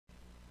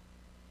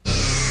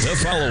The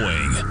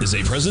following is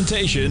a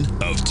presentation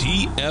of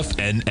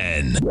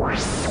TFNN.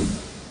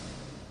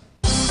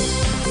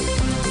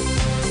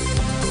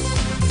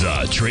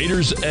 The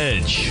Trader's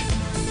Edge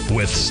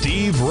with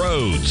Steve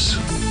Rhodes.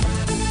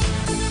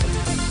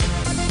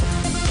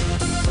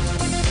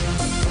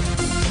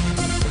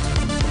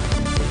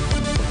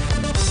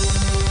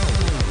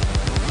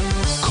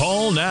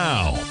 Call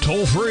now,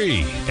 toll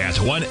free at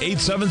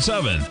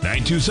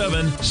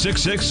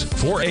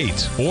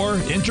 1-877-927-6648 or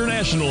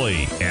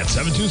internationally at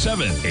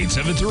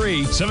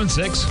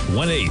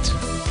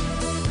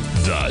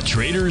 727-873-7618. The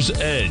Trader's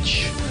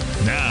Edge.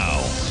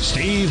 Now,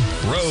 Steve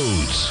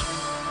Rhodes.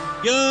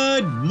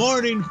 Good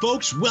morning,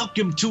 folks.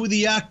 Welcome to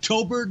the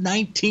October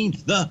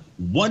 19th, the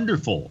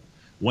wonderful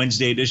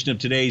Wednesday edition of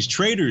today's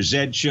Trader's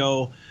Edge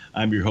Show.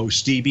 I'm your host,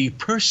 Stevie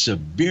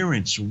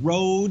Perseverance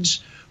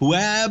Rhodes, who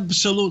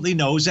absolutely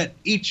knows that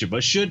each of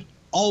us should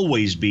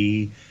always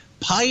be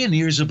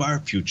pioneers of our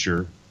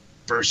future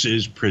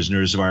versus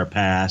prisoners of our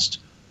past.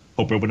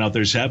 Hope everyone out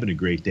there is having a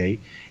great day.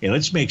 And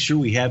let's make sure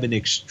we have an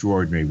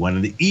extraordinary one.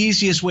 And the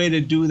easiest way to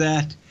do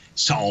that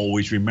is to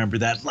always remember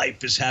that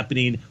life is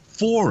happening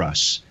for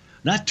us,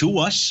 not to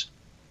us.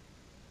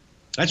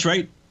 That's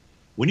right.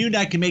 When you and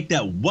I can make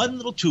that one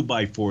little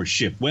 2x4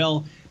 shift,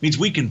 well, it means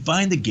we can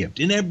find the gift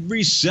in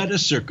every set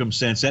of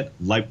circumstance that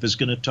life is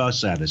going to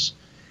toss at us.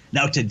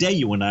 Now, today,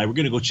 you and I, we're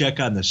going to go check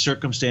on the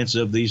circumstances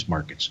of these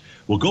markets.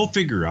 We'll go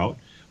figure out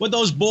what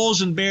those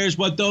bulls and bears,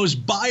 what those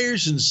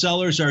buyers and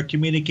sellers are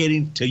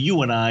communicating to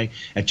you and I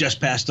at just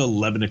past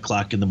 11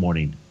 o'clock in the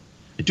morning.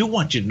 I do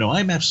want you to know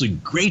I'm absolutely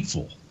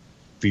grateful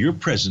for your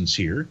presence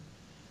here.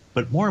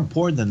 But more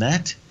important than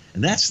that,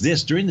 and that's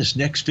this, during this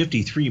next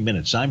 53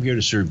 minutes, I'm here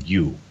to serve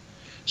you.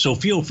 So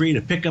feel free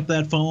to pick up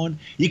that phone.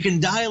 You can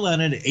dial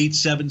on it at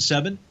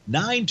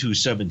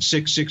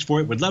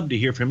 877-927-6648. Would love to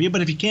hear from you.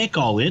 But if you can't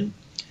call in,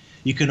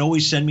 you can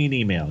always send me an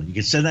email. You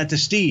can send that to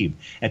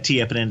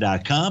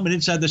steve@tfnn.com. And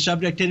inside the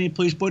subject heading,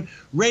 please put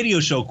radio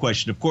show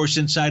question. Of course,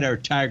 inside our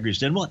Tigers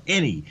Den. Well,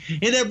 any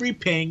and every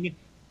ping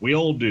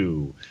we'll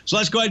do. So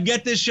let's go ahead and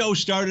get this show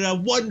started on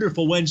a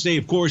wonderful Wednesday.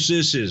 Of course,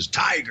 this is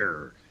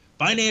Tiger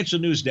Financial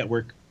News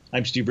Network.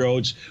 I'm Steve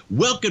Rhodes.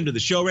 Welcome to the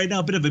show. Right now,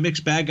 a bit of a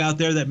mixed bag out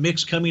there. That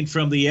mix coming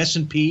from the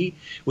S&P,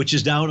 which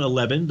is down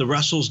 11. The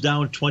Russell's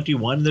down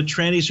 21. The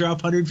trannies are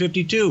up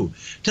 152.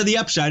 To the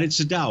upside, it's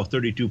the Dow,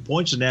 32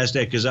 points. The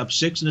NASDAQ is up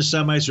 6, and the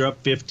semis are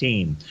up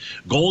 15.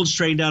 Gold's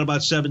trading down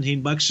about 17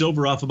 bucks.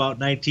 Silver off about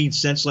 19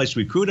 cents. Light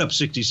sweet crude up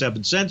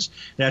 67 cents.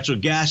 Natural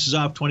gas is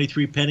off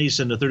 23 pennies,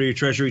 and the 30-year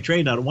Treasury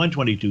trading down at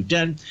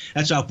 122.10.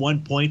 That's off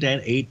 1 point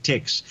and 8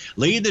 ticks.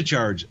 Lead the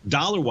charge,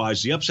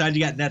 dollar-wise. The upside, you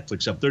got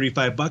Netflix up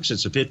 35 bucks.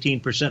 It's a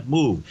 15%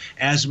 move.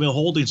 Asmill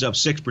Holdings up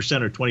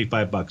 6% or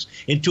 25 bucks.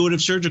 Intuitive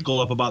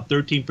Surgical up about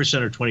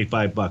 13% or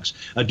 25 bucks.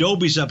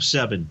 Adobe's up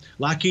 7.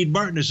 Lockheed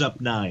Martin is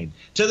up 9.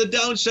 To the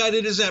downside,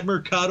 it is at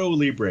Mercado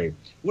Libre.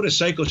 What a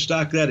psycho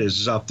stock that is.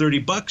 It's off 30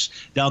 bucks,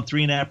 down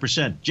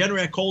 3.5%.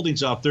 Generac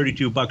Holdings off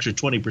 32 bucks or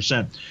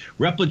 20%.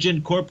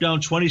 Repligen Corp down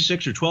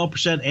 26 or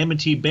 12%.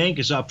 M&T Bank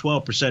is off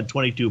 12%,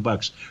 22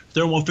 bucks.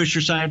 Thermo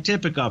Fisher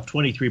Scientific off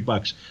 23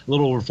 bucks, a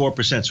little over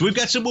 4%. So we've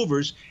got some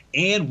movers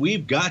and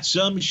we've got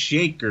some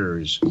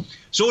shakers.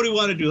 So what do we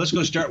want to do? Let's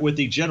go start with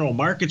the general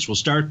markets. We'll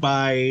start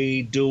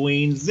by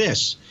doing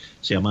this.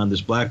 See, I'm on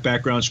this black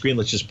background screen.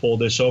 Let's just pull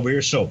this over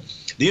here. So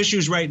the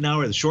issues right now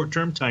are the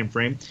short-term time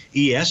frame,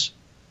 ES,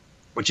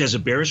 which has a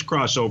bearish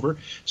crossover.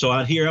 So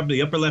on here, up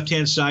the upper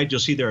left-hand side, you'll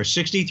see there are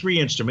 63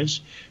 instruments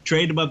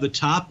trading above the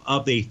top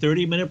of the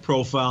 30-minute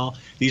profile.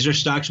 These are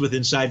stocks with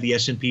inside the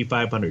S&P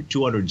 500,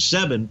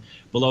 207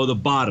 below the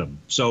bottom.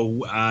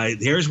 So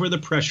here's where the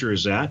pressure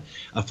is at.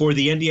 For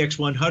the NDX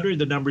 100,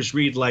 the numbers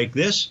read like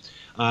this.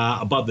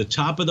 Above the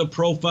top of the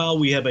profile,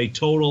 we have a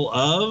total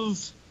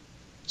of,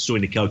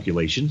 doing the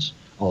calculations,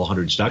 all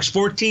 100 stocks,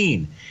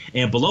 14.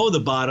 And below the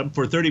bottom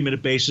for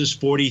 30-minute basis,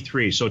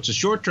 43. So it's a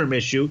short-term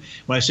issue.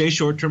 When I say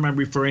short-term, I'm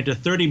referring to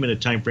 30-minute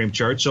time frame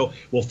charts. So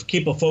we'll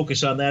keep a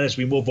focus on that as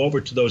we move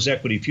over to those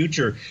equity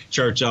future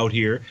charts out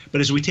here. But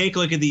as we take a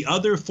look at the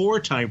other 4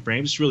 time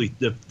frames, really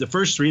the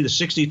first 3, the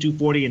 60,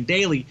 240, and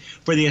daily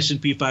for the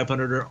S&P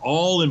 500 are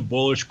all in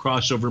bullish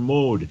crossover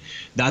mode.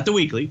 Not the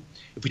weekly.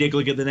 If we take a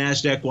look at the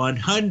NASDAQ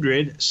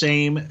 100,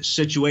 same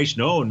situation.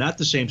 No, not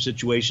the same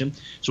situation.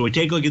 So we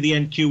take a look at the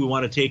NQ. We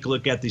want to take a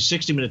look at the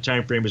 60-minute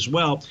time frame as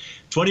well.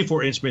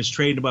 24 instruments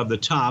trading above the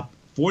top,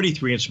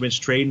 43 instruments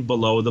trading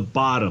below the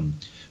bottom.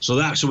 So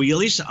we at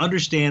least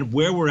understand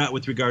where we're at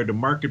with regard to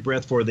market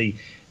breadth for the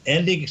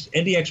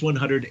NDX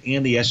 100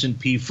 and the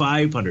S&P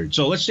 500.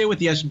 So let's stay with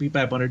the S&P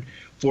 500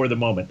 for the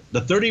moment.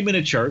 The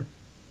 30-minute chart,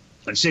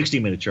 and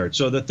 60-minute chart.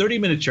 So the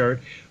 30-minute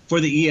chart for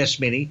the ES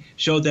Mini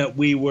showed that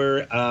we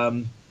were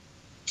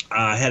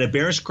had a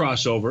bearish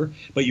crossover,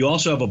 but you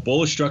also have a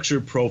bullish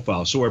structured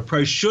profile. So our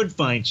price should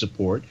find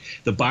support.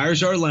 The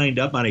buyers are lined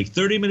up on a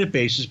 30-minute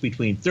basis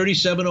between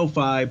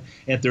 37.05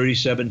 and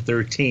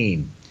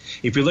 37.13.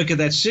 If you look at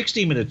that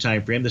 60-minute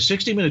time frame, the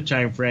 60-minute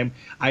time frame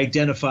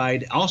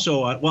identified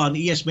also, on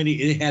the ES Mini,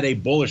 it had a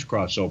bullish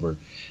crossover.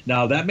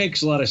 Now, that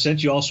makes a lot of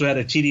sense. You also had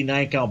a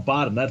TD9 count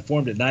bottom. That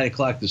formed at 9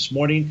 o'clock this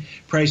morning.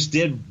 Price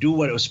did do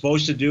what it was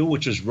supposed to do,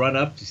 which was run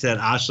up to that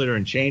oscillator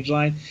and change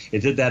line. It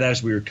did that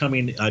as we were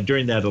coming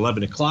during that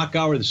 11 o'clock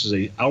hour. This is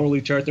an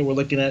hourly chart that we're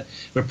looking at.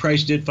 But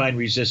price did find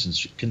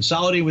resistance.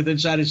 Consolidating with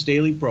inside its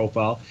daily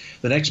profile.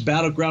 The next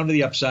battleground to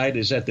the upside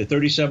is at the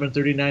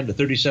 37.39 to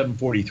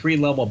 37.43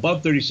 level.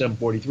 Above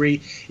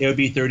 37.43, it would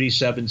be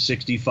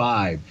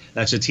 37.65.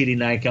 That's a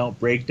TD9 count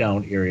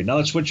breakdown area. Now,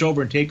 let's switch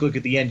over and take a look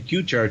at the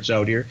NQ charts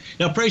out here.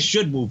 Now, price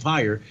should move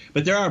higher,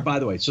 but there are, by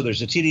the way, so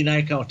there's a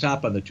TD9 count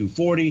top on the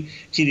 240,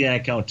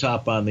 TD9 count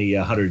top on the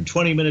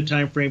 120-minute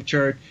time frame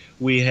chart.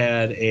 We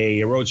had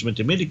a Rhodes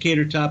momentum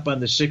indicator top on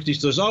the 60.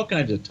 So there's all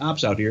kinds of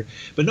tops out here,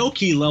 but no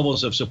key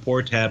levels of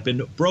support have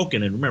been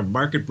broken. And remember,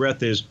 market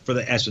breadth is for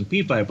the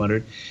S&P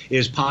 500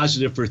 is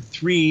positive for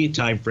 3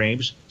 time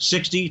frames: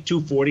 60,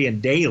 240,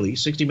 and daily.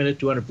 60-minute,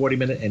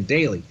 240-minute, and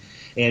daily.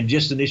 And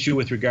just an issue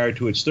with regard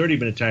to its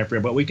 30-minute time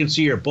frame, but we can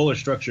see your bullish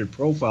structured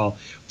profile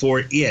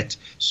for it.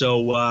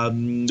 So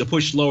the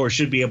push lower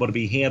should be able to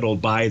be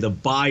handled by the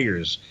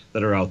buyers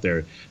that are out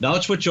there. Now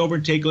let's switch over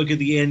and take a look at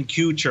the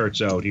NQ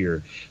charts out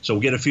here. So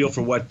we'll get a feel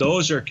for what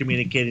those are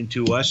communicating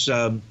to us.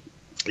 Yeah,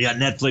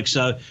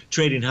 Netflix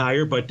trading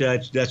higher, but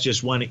that's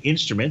just one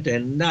instrument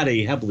and not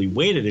a heavily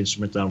weighted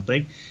instrument, I don't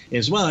think.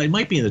 As well, it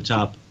might be in the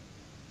top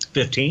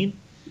 15.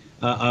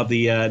 Of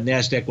the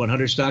NASDAQ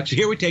 100 stocks. So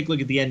here we take a look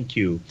at the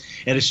NQ,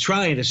 and it's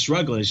struggling.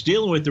 It's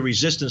dealing with the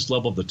resistance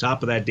level at the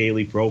top of that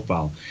daily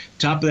profile.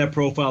 Top of that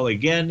profile,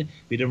 again, if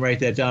you didn't write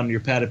that down on your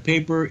pad of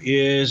paper,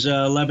 is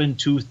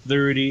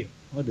 11,230.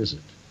 What is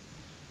it?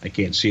 I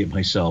can't see it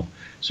myself.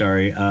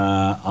 Sorry.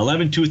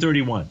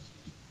 11,231.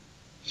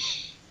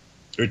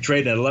 They're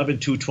trading at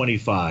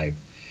 11,225.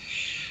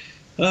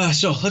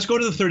 So let's go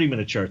to the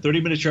 30-minute chart.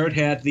 30-minute chart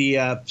had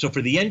so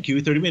for the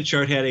NQ, 30-minute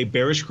chart had a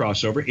bearish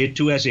crossover. It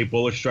too has a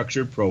bullish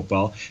structured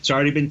profile. It's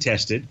already been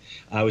tested.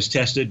 It was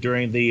tested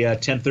during the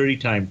 10:30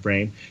 time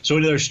frame. So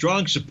there's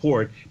strong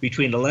support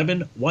between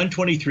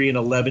 11,123 and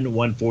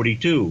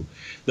 11,142.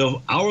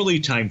 The hourly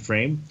time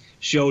frame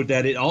showed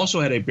that it also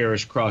had a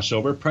bearish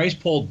crossover. Price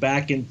pulled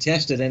back and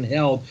tested and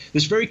held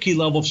this very key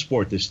level of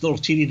support, this little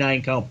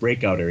TD9 count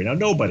breakout area. Now,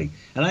 nobody,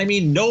 and I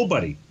mean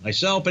nobody,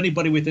 myself,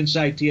 anybody with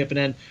inside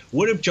TFNN,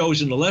 would have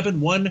chosen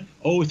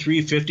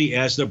 11,103.50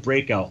 as the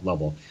breakout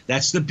level.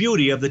 That's the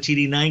beauty of the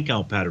TD9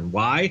 count pattern.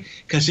 Why?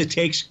 Because it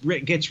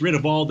gets rid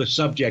of all the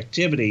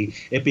subjectivity.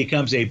 It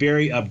becomes a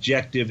very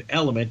objective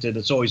element, and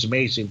it's always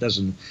amazing.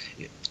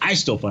 I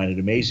still find it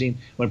amazing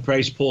when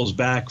price pulls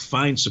back,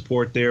 finds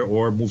support there,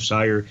 or moves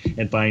higher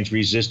and finds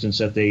resistance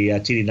at the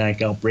TD9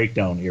 count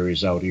breakdown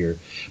areas out here.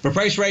 But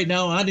price right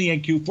now on the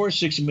NQ for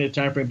 60-minute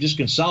time frame, just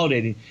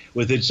consolidating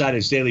with inside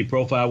its daily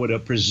profile,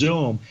 would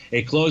presume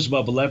a close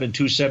above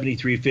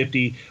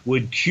 11,273.50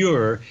 would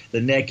cure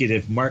the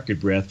negative market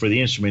breadth for the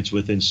instruments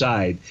with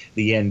inside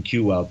the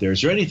NQ out there.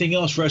 Is there anything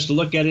else for us to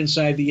look at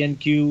inside the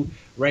NQ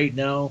right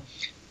now?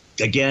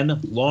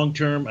 Again,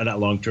 long-term, not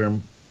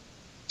long-term,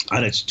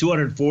 on its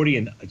 240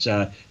 and its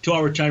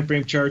 2-hour time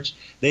frame charts,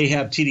 they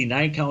have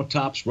TD9 count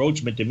tops,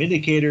 Rhodes momentum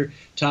indicator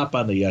top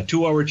on the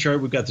 2-hour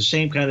chart. We've got the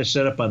same kind of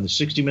setup on the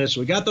 60 minutes. So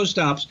we got those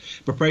tops,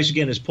 but price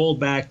again has pulled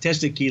back,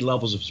 tested key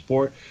levels of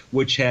support,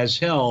 which has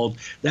held.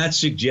 That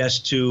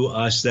suggests to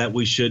us that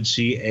we should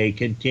see a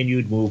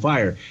continued move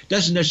higher.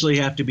 Doesn't necessarily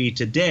have to be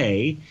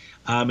today,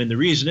 and the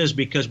reason is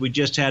because we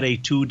just had a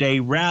 2-day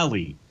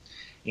rally,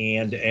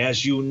 and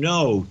as you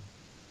know,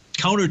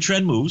 counter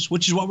trend moves,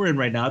 which is what we're in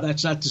right now.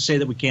 That's not to say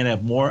that we can't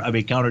have more of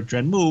a counter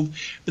trend move,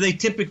 but they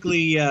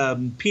typically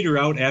peter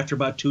out after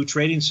about 2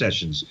 trading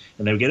sessions,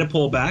 and then we get a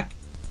pullback,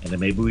 and then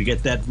maybe we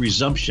get that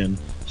resumption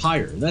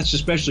higher. And that's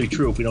especially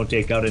true if we don't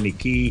take out any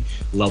key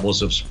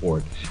levels of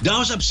support.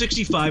 Dow's up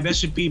 65,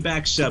 S&P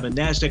back 7,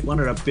 NASDAQ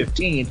 100 up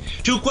 15.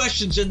 2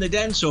 questions in the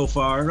den so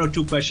far. No,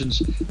 2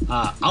 questions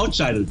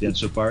outside of the den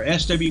so far.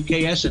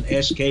 SWKS and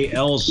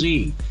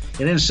SKLZ.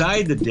 And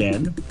inside the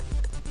den,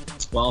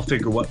 well, I'll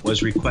figure what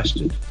was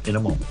requested in a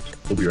moment.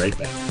 We'll be right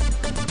back.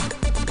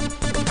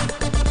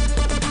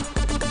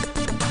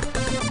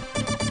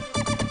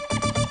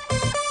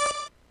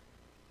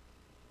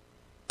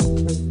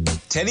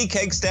 Teddy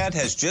Kegstad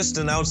has just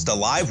announced a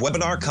live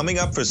webinar coming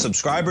up for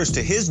subscribers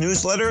to his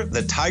newsletter,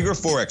 The Tiger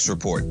Forex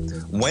Report.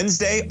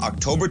 Wednesday,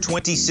 October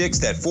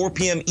 26th at 4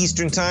 p.m.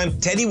 Eastern Time,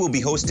 Teddy will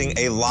be hosting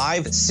a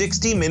live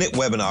 60-minute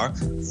webinar,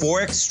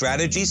 Forex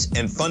Strategies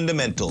and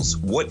Fundamentals,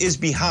 What is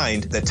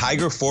Behind the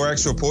Tiger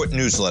Forex Report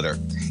newsletter.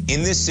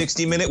 In this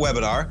 60-minute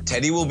webinar,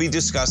 Teddy will be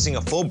discussing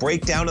a full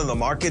breakdown of the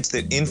markets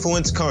that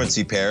influence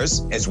currency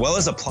pairs, as well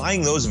as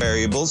applying those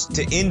variables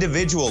to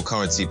individual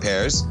currency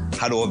pairs,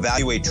 how to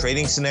evaluate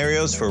trading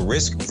scenarios for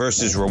risk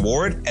versus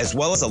reward, as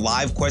well as a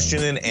live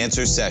question and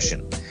answer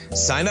session.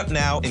 Sign up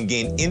now and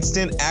gain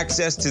instant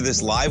access to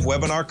this live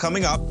webinar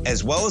coming up,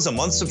 as well as a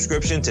month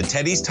subscription to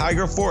Teddy's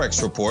Tiger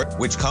Forex Report,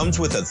 which comes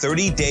with a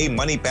 30-day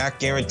money-back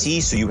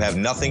guarantee, so you have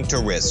nothing to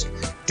risk.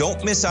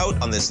 Don't miss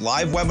out on this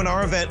live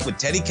webinar event with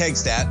Teddy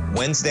Kegstad,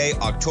 Wednesday,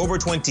 October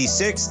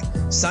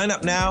 26th. Sign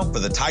up now for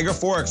the Tiger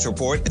Forex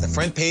Report at the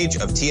front page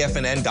of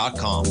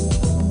TFNN.com.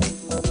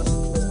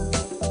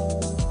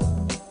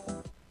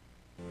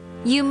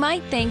 You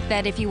might think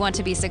that if you want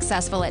to be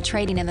successful at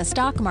trading in the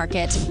stock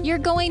market, you're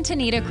going to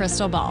need a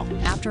crystal ball.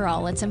 After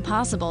all, it's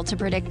impossible to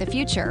predict the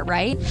future,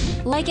 right?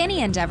 Like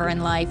any endeavor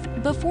in life,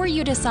 before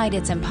you decide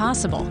it's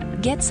impossible,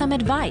 get some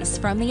advice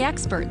from the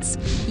experts.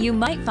 You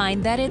might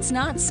find that it's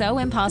not so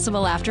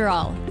impossible after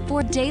all.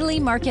 For daily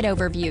market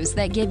overviews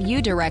that give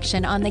you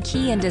direction on the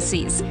key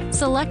indices,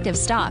 selective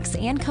stocks,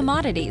 and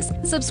commodities,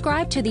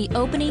 subscribe to the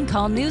Opening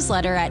Call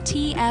newsletter at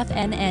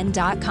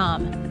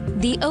TFNN.com.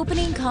 The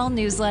Opening Call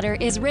newsletter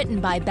is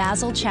written by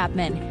Basil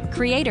Chapman,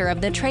 creator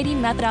of the trading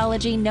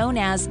methodology known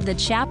as the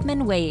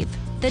Chapman Wave.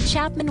 The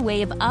Chapman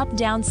Wave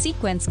up-down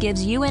sequence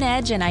gives you an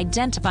edge in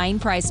identifying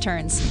price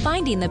turns,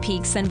 finding the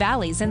peaks and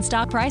valleys in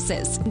stock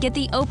prices. Get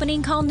the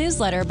Opening Call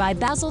newsletter by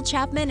Basil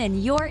Chapman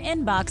in your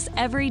inbox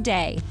every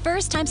day.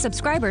 First-time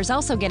subscribers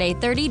also get a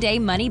 30-day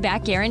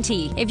money-back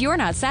guarantee. If you're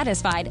not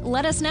satisfied,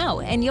 let us know,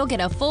 and you'll get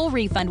a full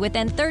refund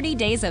within 30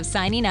 days of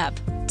signing up.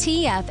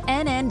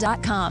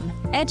 TFNN.com,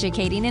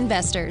 educating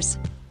investors.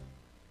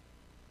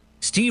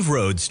 Steve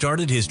Rhodes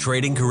started his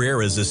trading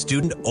career as a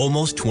student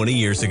almost 20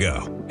 years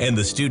ago, and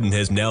the student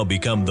has now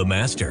become the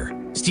master.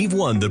 Steve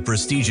won the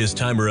prestigious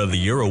Timer of the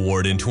Year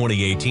award in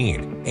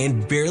 2018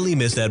 and barely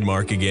missed that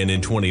mark again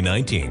in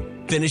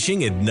 2019,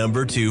 finishing at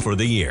number 2 for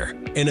the year.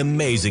 An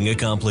amazing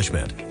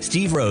accomplishment.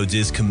 Steve Rhodes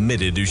is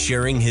committed to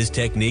sharing his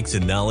techniques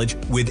and knowledge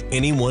with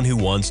anyone who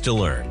wants to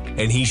learn,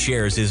 and he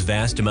shares his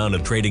vast amount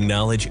of trading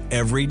knowledge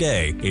every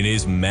day in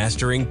his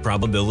Mastering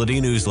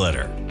Probability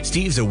newsletter.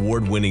 Steve's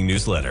award-winning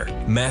newsletter,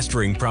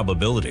 Mastering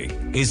Probability,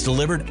 is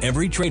delivered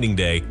every trading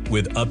day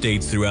with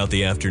updates throughout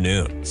the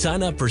afternoon.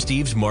 Sign up for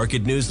Steve's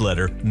market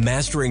newsletter,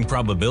 Mastering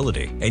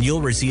Probability, and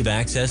you'll receive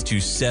access to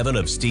 7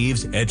 of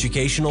Steve's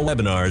educational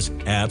webinars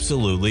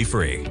absolutely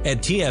free. At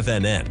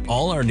TFNN,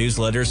 all our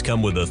newsletters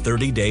come with a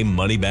 30-day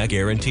money-back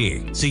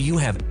guarantee, so you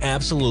have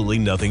absolutely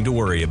nothing to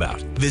worry about.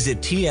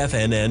 Visit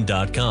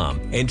TFNN.com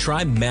and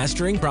try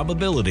Mastering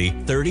Probability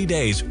 30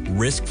 days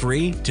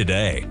risk-free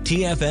today.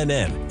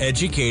 TFNN,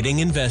 educating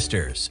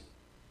investors.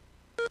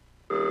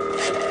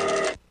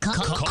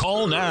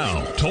 Call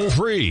now, toll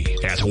free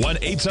at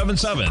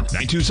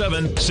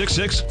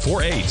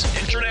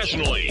 1-877-927-6648.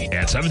 Internationally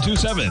at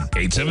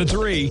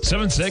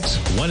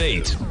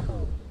 727-873-7618.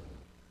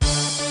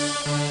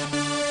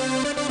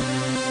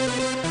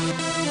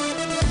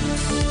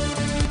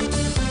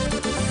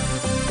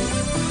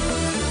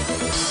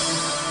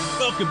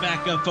 Welcome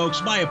back up,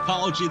 folks. My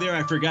apology there.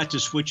 I forgot to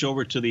switch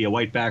over to the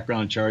white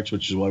background charts,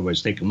 which is what I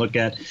was taking a look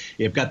at.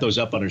 You've got those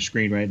up on our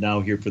screen right now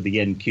here for the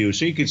NQ.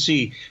 So you can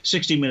see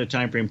 60-minute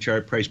time frame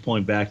chart, price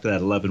pulling back to that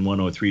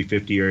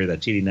 11-103.50 area, that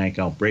TD9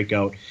 count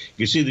breakout.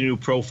 You can see the new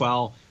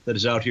profile that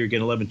is out here,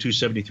 again,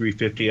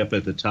 11-273.50 up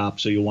at the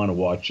top, so you'll want to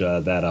watch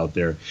that out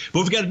there.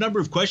 But we've got a number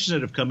of questions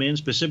that have come in.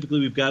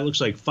 Specifically, we've got,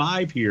 looks like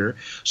 5 here.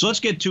 So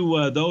let's get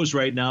to those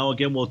right now.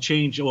 Again, we'll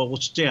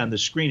stay on the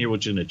screen here,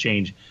 which is going to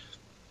change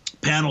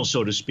panel,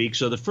 so to speak.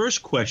 So the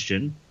first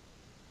question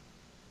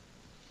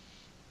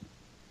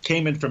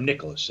came in from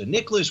Nicholas. And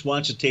Nicholas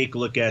wants to take a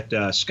look at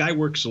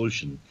Skyworks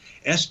Solution.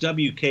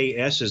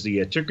 SWKS is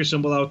the ticker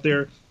symbol out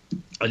there.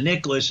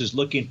 Nicholas is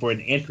looking for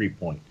an entry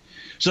point.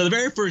 So the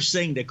very first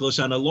thing, Nicholas,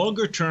 on a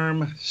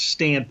longer-term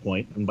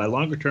standpoint, and by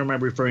longer-term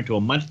I'm referring to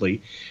a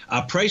monthly,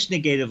 price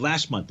negated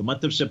last month, the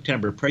month of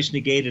September, price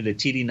negated a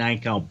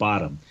TD9 count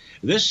bottom.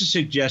 This is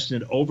suggesting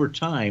that over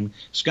time,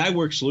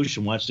 Skyworks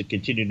Solution wants to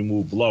continue to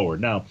move lower.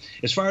 Now,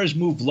 as far as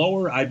move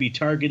lower, I'd be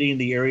targeting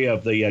the area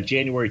of the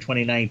January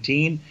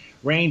 2019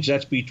 range.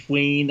 That's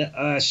between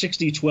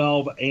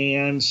 60.12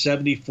 and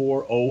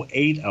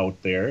 74.08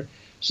 out there.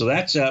 So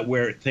that's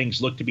where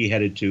things look to be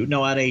headed to.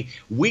 Now, on a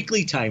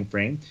weekly time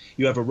frame,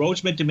 you have a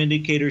Rhodes Momentum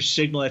Indicator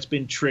signal that's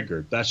been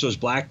triggered. That's those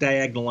black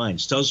diagonal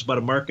lines. Tells us about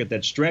a market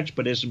that's stretched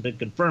but hasn't been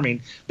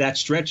confirming that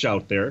stretch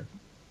out there.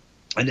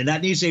 And then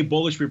that needs a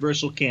bullish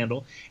reversal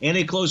candle and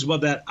a close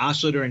above that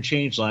oscillator and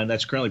change line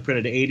that's currently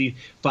printed at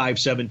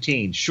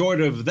 85.17.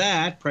 Short of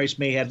that, price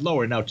may head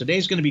lower. Now,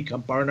 today's going to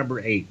become bar number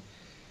 8.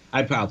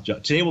 I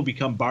apologize. Today will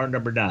become bar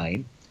number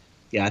 9.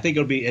 Yeah, I think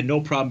it'll be no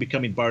problem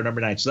becoming bar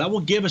number 9. So that will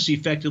give us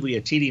effectively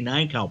a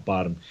TD9 count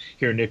bottom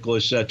here,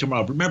 Nicholas,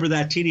 tomorrow. Remember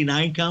that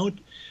TD9 count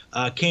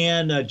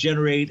can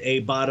generate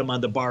a bottom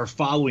on the bar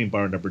following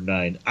bar number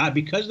 9.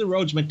 Because of the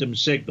Rhodes Momentum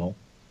signal,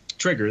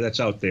 trigger that's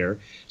out there,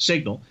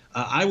 signal,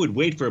 I would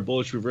wait for a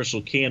bullish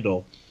reversal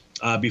candle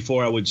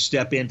before I would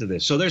step into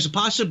this. So there's a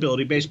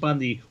possibility based upon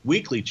the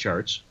weekly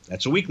charts,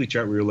 that's a weekly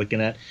chart we were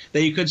looking at,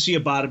 that you could see a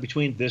bottom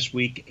between this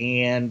week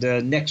and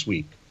next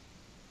week.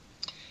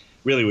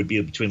 really would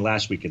be between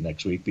last week and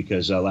next week,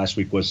 because last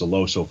week was the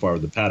low so far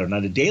of the pattern.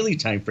 On the daily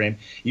time frame,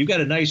 you've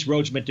got a nice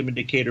Rhodes momentum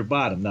indicator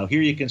bottom. Now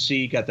here you can see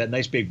you got that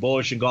nice big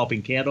bullish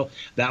engulfing candle.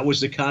 That was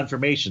the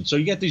confirmation. So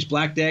you get these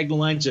black diagonal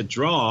lines that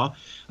draw,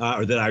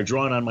 or that are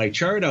drawn on my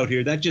chart out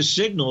here. That just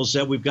signals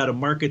that we've got a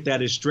market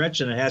that is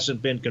stretched and it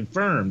hasn't been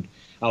confirmed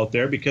out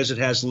there because it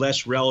has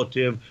less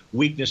relative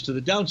weakness to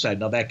the downside.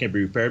 Now that can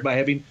be repaired by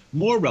having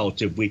more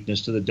relative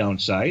weakness to the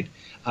downside.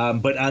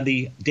 But on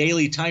the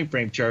daily time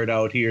frame chart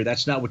out here,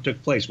 that's not what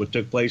took place. What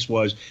took place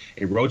was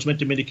a Rhodes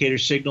momentum indicator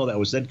signal that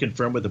was then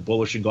confirmed with a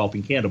bullish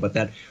engulfing candle. But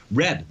that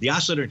red, the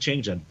oscillator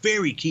change on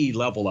very key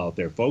level out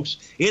there, folks.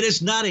 It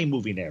is not a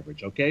moving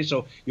average, okay?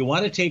 So you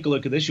want to take a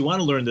look at this. You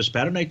want to learn this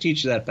pattern. I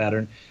teach you that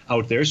pattern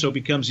out there, so it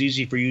becomes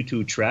easy for you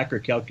to track or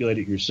calculate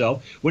it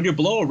yourself. When you're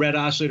below a red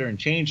oscillator and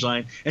change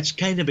line, it's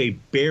kind of a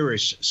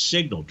bearish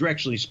signal,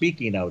 directionally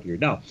speaking, out here.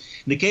 Now,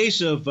 in the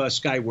case of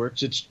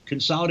Skyworks, it's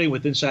consolidating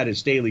with inside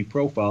its daily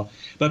profile.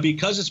 But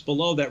because it's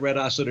below that red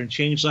oscillator and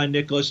change line,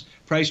 Nicholas,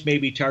 price may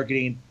be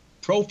targeting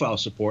profile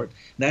support,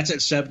 and that's at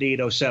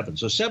 78.07.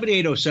 So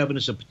 78.07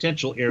 is a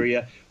potential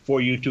area for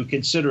you to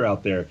consider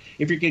out there.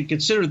 If you can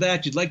consider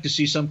that, you'd like to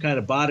see some kind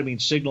of bottoming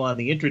signal on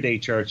the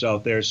intraday charts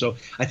out there. So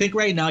I think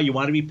right now you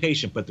want to be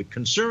patient, but the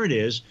concern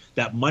is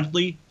that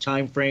monthly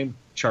time frame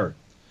chart.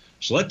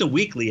 So let the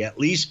weekly at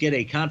least get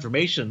a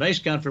confirmation, a nice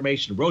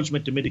confirmation, Rhodes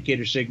momentum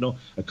indicator signal,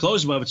 a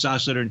close above its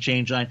oscillator and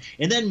change line,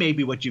 and then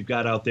maybe what you've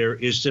got out there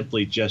is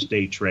simply just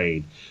a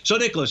trade. So,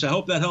 Nicholas, I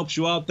hope that helps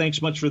you out.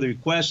 Thanks much for the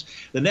request.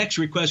 The next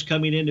request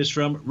coming in is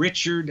from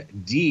Rich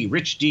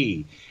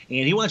D,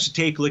 and he wants to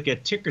take a look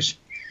at tickers.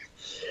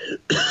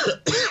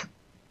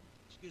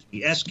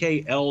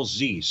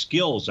 SKLZ,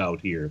 skills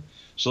out here.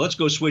 So let's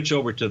go switch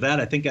over to that.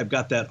 I think I've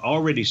got that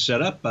already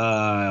set up.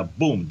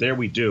 Boom, there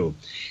we do.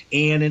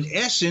 And in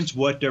essence,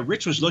 what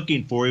Rich was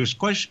looking for, his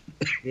question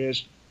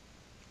is,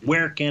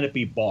 where can it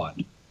be bought?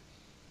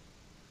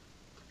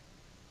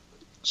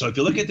 So if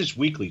you look at this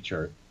weekly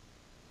chart,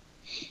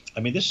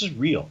 I mean, this is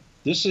real.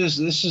 This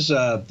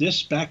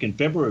back in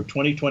February of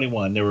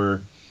 2021,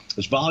 there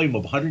was volume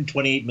of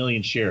 128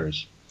 million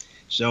shares.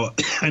 So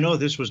I know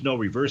this was no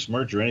reverse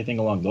merger or anything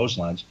along those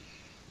lines.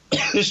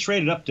 This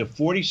traded up to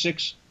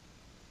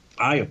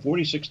high of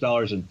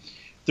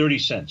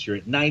 $46.30. You're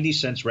at 90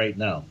 cents right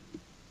now.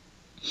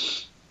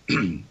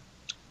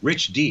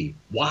 Rich D,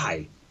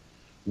 why?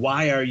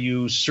 Why are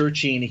you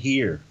searching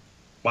here?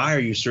 Why are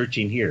you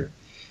searching here?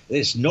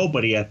 There's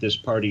nobody at this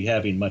party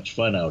having much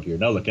fun out here.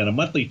 Now look, on a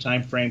monthly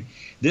time frame,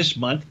 this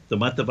month, the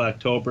month of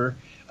October,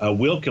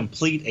 will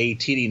complete a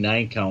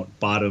TD9 count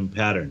bottom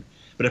pattern.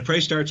 But if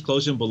price starts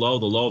closing below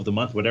the low of the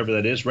month, whatever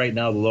that is, right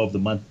now the low of the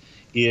month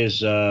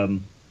is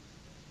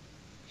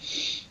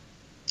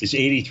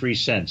 83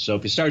 cents. So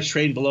if it starts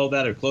trading below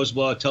that or close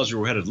below, it tells you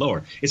we're headed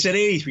lower. It's at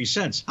 83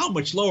 cents. How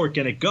much lower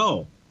can it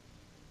go?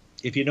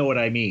 If you know what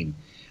I mean.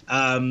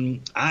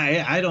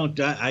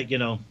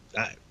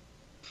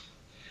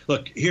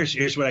 Look,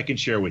 here's what I can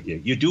share with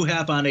you. You do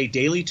have on a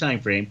daily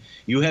time frame,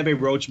 you have a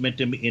Rhodes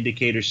momentum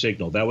indicator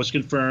signal. That was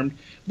confirmed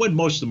when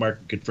most of the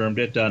market confirmed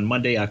it on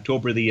Monday,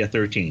 October the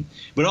 13th.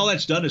 But all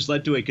that's done is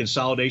led to a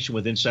consolidation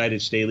with inside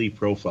its daily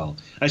profile.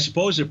 I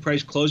suppose if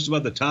price closed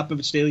above the top of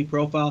its daily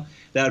profile,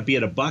 that would be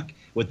at $1.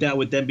 What that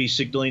would then be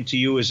signaling to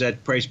you is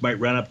that price might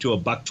run up to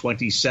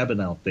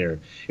 $1.27 out there.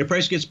 If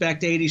price gets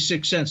back to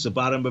 86 cents, the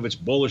bottom of its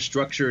bullish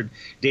structured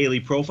daily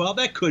profile,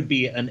 that could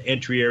be an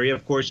entry area.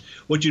 Of course,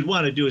 what you'd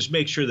want to do is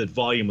make sure that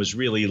volume was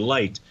really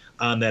light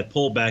on that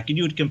pullback, and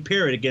you would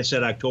compare it against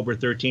that October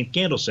 13th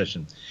candle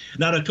session.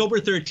 Now, on October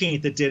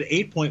 13th, it did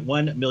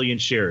 8.1 million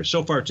shares.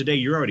 So far today,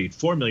 you're already at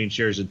 4 million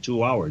shares in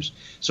 2 hours.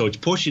 So it's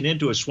pushing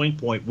into a swing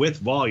point with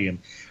volume.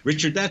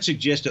 Richard, that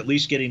suggests at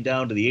least getting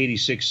down to the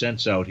 86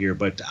 cents out here,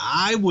 but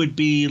I would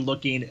be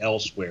looking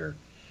elsewhere.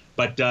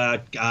 But,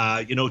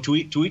 to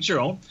each their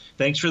own.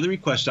 Thanks for the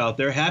request out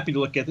there. Happy to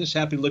look at this.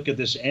 Happy to look at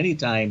this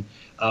anytime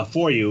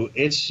for you.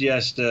 It's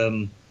just...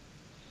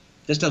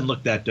 this doesn't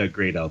look that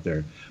great out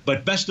there.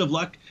 But best of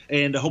luck,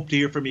 and I hope to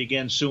hear from you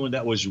again soon.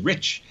 That was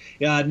Rich.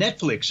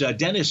 Netflix,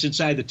 Dennis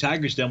inside the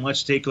Tigers Den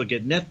wants to take a look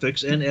at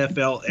Netflix,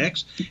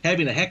 NFLX,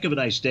 having a heck of a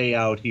nice day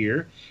out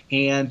here.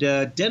 And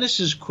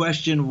Dennis's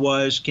question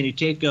was, can you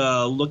take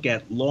a look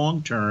at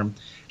long-term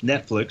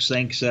Netflix?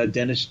 Thanks,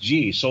 Dennis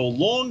G. So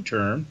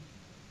long-term,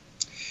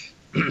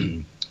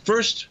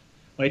 first,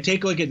 when I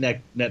take a look at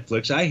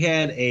Netflix, I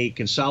had a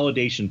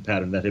consolidation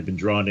pattern that had been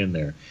drawn in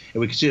there.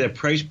 And we can see that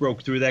price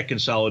broke through that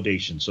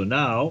consolidation. So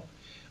now,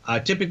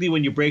 typically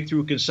when you break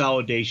through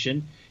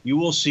consolidation, you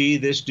will see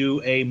this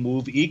do a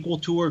move equal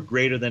to or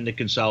greater than the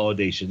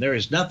consolidation. There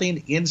is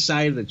nothing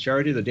inside of the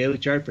chart here, the daily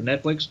chart for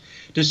Netflix,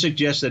 to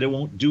suggest that it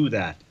won't do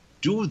that.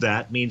 Do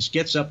that means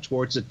gets up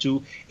towards the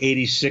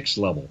 286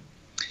 level.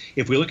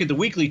 If we look at the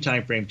weekly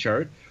time frame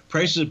chart,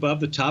 price is above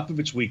the top of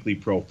its weekly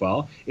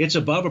profile. It's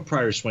above a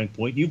prior swing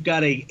point. You've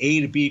got a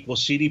to B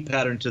equals CD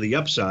pattern to the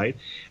upside.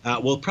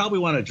 We'll probably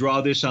want to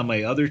draw this on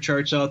my other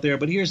charts out there,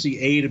 but here's the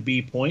A to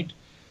B point.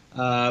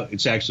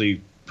 It's actually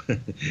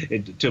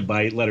to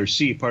my letter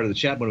C, part of the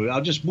Chapman.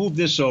 I'll just move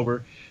this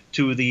over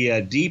to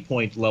the D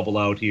point level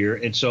out here.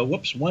 And so,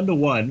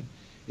 1-to-1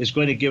 is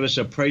going to give us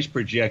a price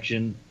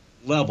projection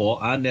level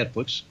on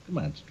Netflix. Come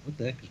on, what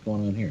the heck is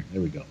going on here?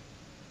 There we go.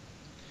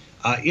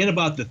 In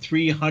about the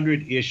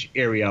 300-ish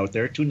area out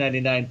there,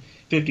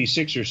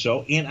 299.56 or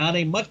so. And on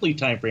a monthly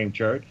time frame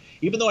chart,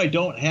 even though I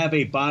don't have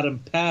a bottom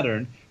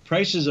pattern,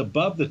 price is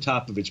above the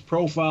top of its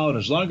profile, and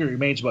as long as it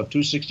remains above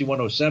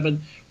 261.07,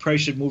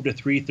 price should move to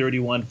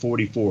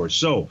 331.44.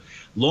 So,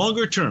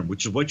 longer term,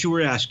 which is what you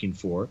were asking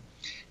for,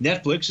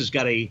 Netflix has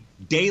got a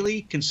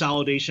daily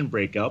consolidation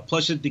breakout,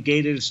 plus it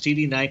negated its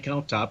TD9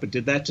 count top. It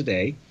did that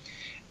today.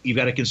 You've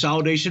got a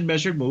consolidation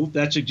measured move.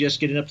 That suggests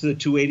getting up to the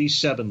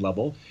 287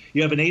 level.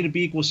 You have an A to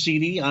B equals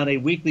CD on a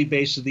weekly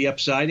basis of the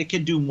upside. It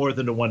can do more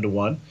than a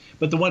 1-to-1,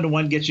 but the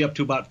 1-to-1 gets you up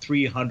to about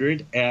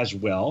 300 as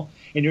well.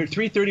 And you're at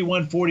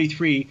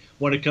 331.43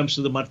 when it comes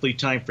to the monthly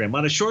time frame.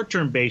 On a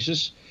short-term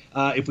basis,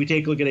 if we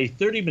take a look at a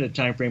 30-minute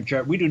time frame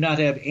chart, we do not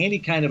have any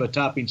kind of a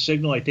topping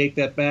signal. I take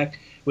that back,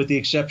 with the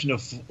exception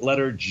of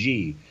letter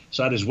G.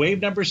 So that is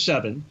wave number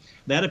 7.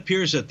 That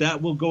appears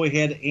that will go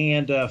ahead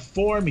and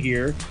form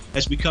here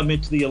as we come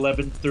into the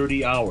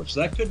 11:30 hours.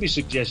 So that could be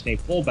suggesting a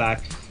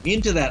pullback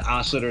into that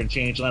oscillator and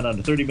change line on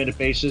a 30-minute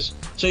basis.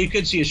 So you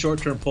could see a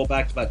short-term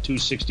pullback to about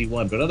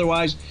 261. But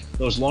otherwise,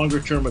 those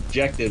longer-term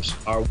objectives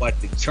are what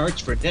the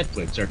charts for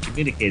Netflix are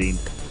communicating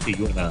to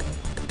you and I.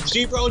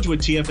 Steve Rhodes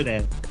with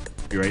TFNN.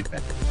 Be right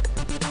back.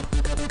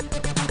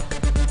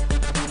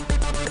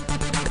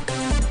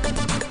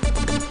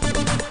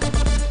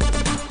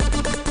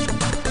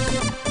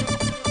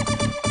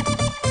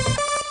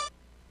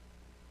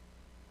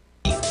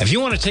 If you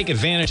want to take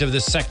advantage of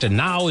this sector,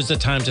 now is the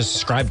time to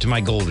subscribe to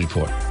my Gold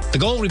Report. The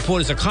Gold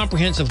Report is a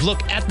comprehensive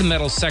look at the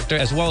metal sector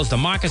as well as the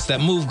markets that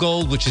move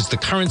gold, which is the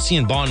currency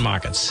and bond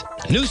markets.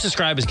 New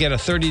subscribers get a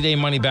 30-day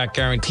money-back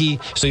guarantee,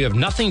 so you have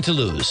nothing to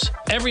lose.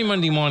 Every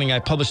Monday morning, I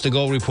publish the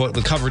Gold Report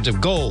with coverage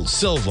of gold,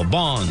 silver,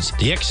 bonds,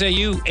 the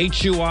XAU,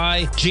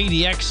 HUI,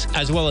 GDX,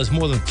 as well as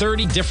more than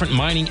 30 different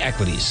mining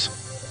equities.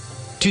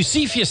 To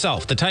see for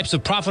yourself the types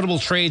of profitable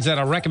trades that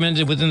are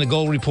recommended within the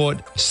Gold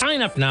Report,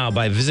 sign up now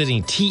by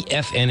visiting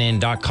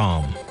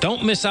TFNN.com.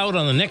 Don't miss out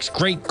on the next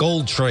great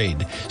gold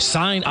trade.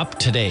 Sign up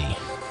today.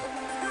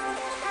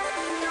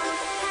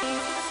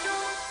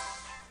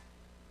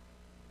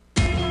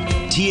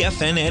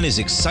 TFNN is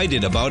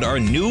excited about our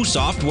new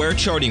software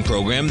charting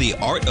program, The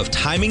Art of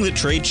Timing the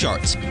Trade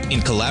Charts.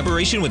 In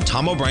collaboration with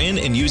Tom O'Brien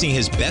and using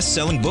his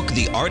best-selling book,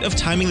 The Art of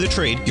Timing the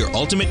Trade, Your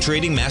Ultimate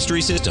Trading Mastery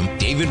System,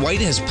 David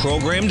White has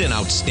programmed an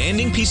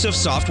outstanding piece of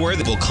software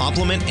that will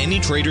complement any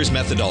trader's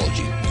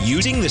methodology.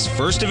 Using this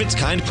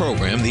first-of-its-kind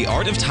program, The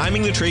Art of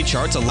Timing the Trade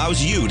Charts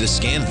allows you to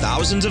scan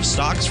thousands of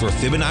stocks for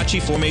Fibonacci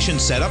formation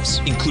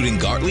setups, including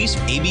Gartley's,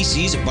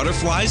 ABC's,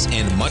 butterflies,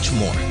 and much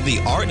more.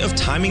 The Art of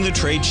Timing the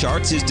Trade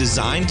Charts is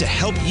designed to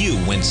help you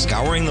when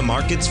scouring the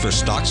markets for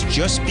stocks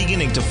just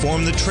beginning to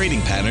form the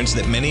trading patterns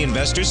that many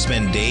investors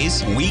spend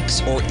days,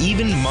 weeks, or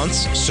even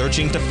months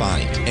searching to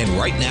find. And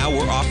right now,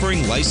 we're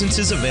offering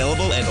licenses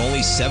available at only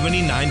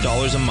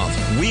 $79 a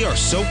month. We are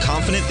so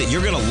confident that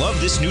you're going to love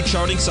this new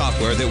charting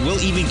software that will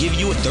even give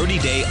you a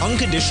 30-day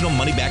unconditional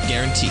money-back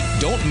guarantee.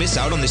 Don't miss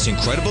out on this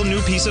incredible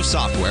new piece of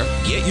software.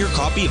 Get your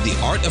copy of The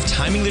Art of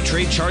Timing the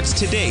Trade Charts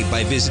today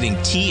by visiting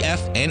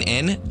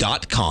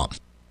TFNN.com.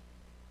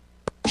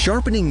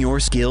 Sharpening your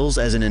skills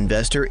as an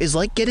investor is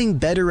like getting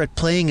better at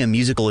playing a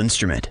musical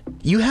instrument.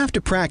 You have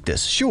to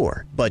practice,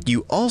 sure, but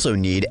you also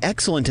need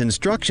excellent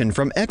instruction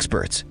from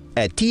experts.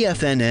 At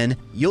TFNN,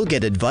 you'll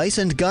get advice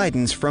and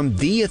guidance from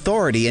the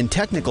authority in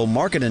technical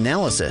market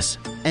analysis.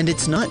 And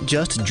it's not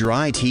just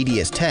dry,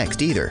 tedious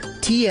text either.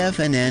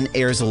 TFNN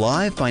airs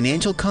live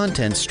financial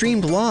content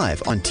streamed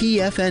live on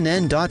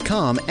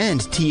TFNN.com and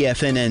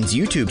TFNN's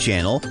YouTube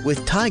channel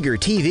with Tiger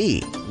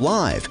TV,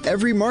 live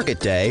every market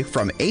day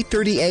from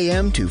 8:30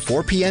 a.m. to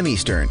 4 p.m.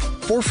 Eastern,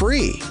 for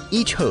free.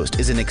 Each host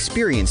is an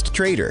experienced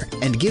trader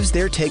and gives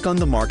their take on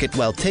the market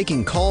while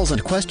taking calls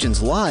and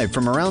questions live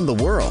from around the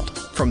world.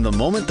 From the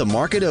moment the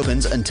market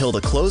opens until the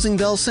closing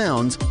bell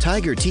sounds,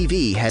 Tiger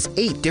TV has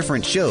 8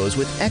 different shows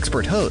with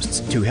expert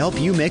hosts to help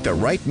you make the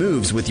right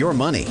moves with your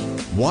money.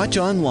 Watch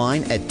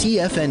online at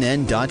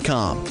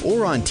TFNN.com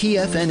or on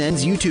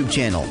TFNN's YouTube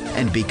channel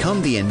and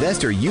become the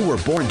investor you were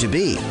born to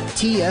be.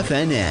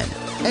 TFNN,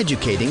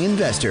 educating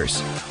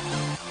investors.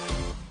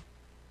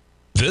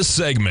 This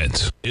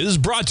segment is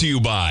brought to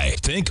you by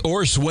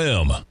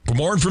Thinkorswim. For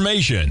more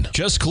information,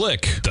 just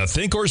click the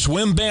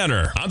Thinkorswim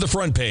banner on the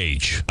front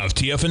page of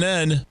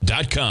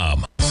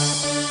TFNN.com.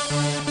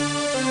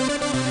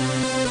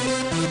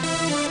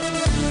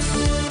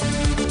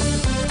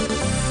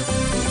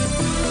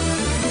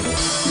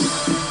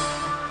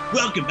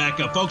 Welcome back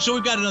up, folks. So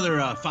we've got another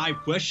 5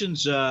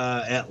 questions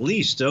at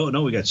least. Oh,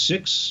 no, we got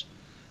 6.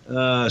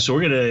 So we're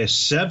going to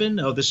 7.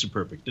 Oh, this is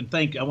perfect. And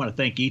I want to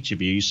thank each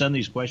of you. You send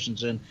these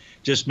questions in.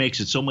 Just makes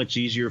it so much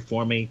easier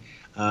for me.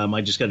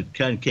 I just got to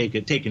kind of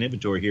take an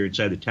inventory here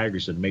inside the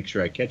Tigers and make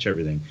sure I catch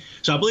everything.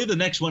 So I believe the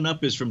next one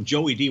up is from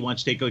Joey D.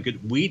 Wants to take a look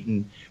at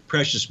Wheaton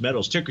Precious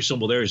Metals. Ticker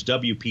symbol there is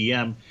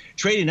WPM.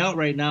 Trading out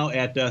right now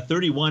at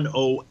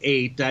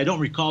 31.08. I don't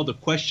recall the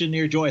question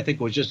here, Joe. I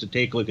think it was just to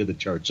take a look at the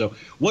chart. So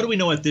what do we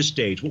know at this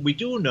stage? What we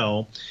do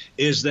know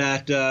is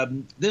that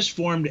this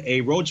formed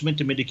a Rhodes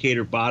Momentum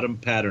Indicator bottom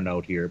pattern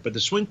out here. But the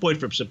swing point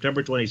from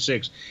September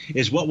 26th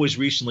is what was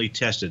recently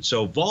tested.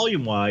 So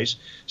volume-wise,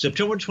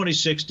 September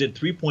 26th did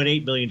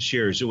 3.8 million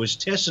shares. It was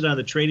tested on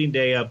the trading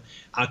day of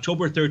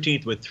October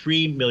 13th with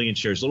 3 million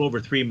shares, a little over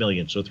 3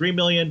 million. So 3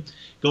 million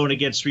going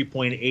against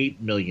 3.8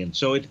 million.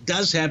 So it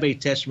does have a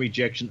test and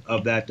rejection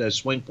of that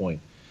swing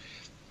point.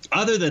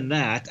 Other than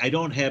that, I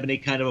don't have any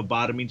kind of a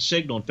bottoming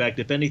signal. In fact,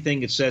 if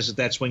anything, it says that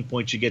that swing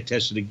point should get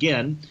tested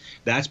again.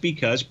 That's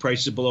because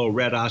price is below a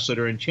red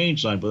oscillator and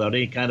change line without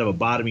any kind of a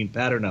bottoming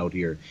pattern out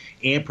here.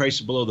 And price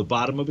is below the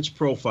bottom of its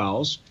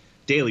profiles,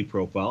 daily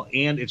profile,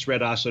 and its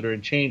red oscillator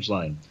and change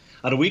line.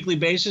 On a weekly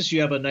basis,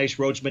 you have a nice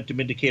Rhodes Momentum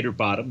Indicator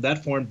bottom.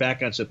 That formed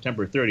back on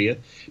September 30th.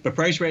 But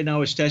price right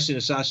now is testing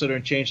its oscillator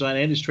and change line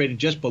and is trading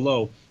just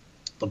below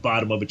the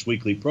bottom of its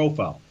weekly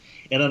profile.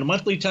 And on a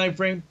monthly time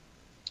frame,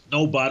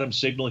 no bottom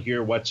signal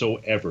here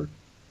whatsoever.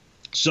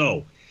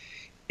 So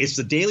it's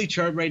the daily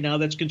chart right now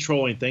that's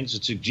controlling things.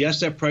 It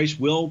suggests that price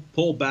will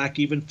pull back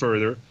even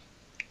further.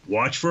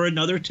 Watch for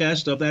another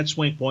test of that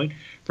swing point.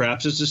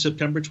 Perhaps it's the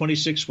September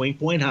 26th swing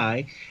point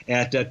high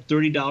at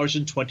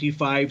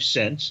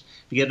 $30.25. If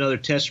you get another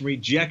test and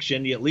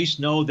rejection, you at least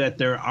know that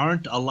there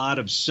aren't a lot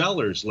of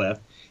sellers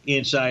left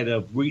inside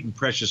of Wheaton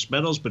Precious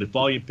Metals. But if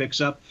volume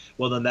picks up,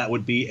 well, then that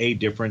would be a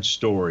different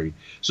story.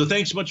 So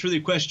thanks so much for the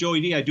request,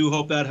 Joey D. I do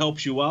hope that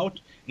helps you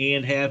out,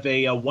 and have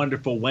a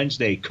wonderful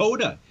Wednesday.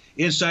 Coda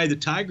inside the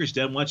Tigers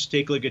Den wants to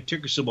take a look at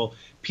ticker symbol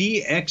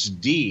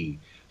PXD.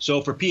 So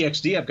for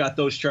PXD, I've got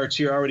those charts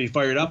here already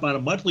fired up. On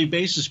a monthly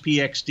basis,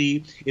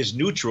 PXD is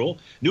neutral.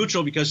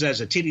 Neutral because it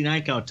has a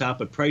TD9 count top,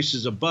 but price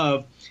is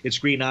above its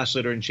green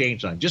oscillator and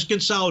change line. Just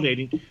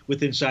consolidating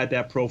with inside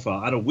that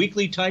profile. On a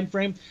weekly time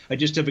frame, I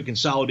just have a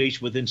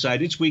consolidation with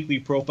inside its weekly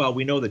profile.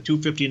 We know that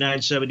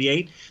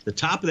 259.78, the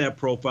top of that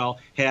profile,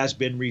 has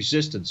been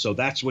resistance. So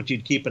that's what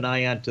you'd keep an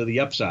eye on to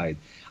the upside.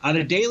 On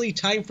a daily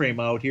time frame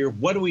out here,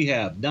 what do we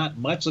have? Not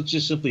much. Let's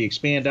just simply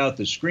expand out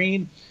the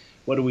screen.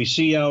 What do we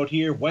see out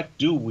here? What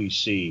do we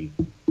see?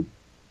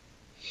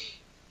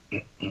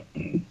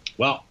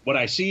 Well, what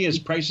I see is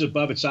prices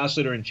above its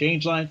oscillator and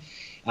change line.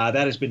 That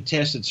has been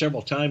tested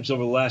several times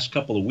over the last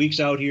couple of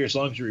weeks out here. As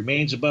long as it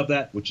remains above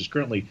that, which is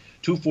currently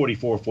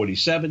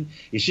 244.47,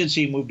 you should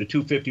see it move to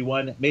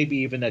 251, maybe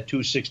even that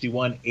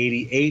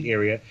 261.88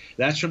 area.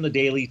 That's from the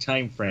daily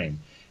time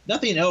frame.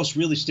 Nothing else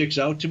really sticks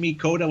out to me,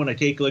 Coda, when I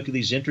take a look at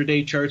these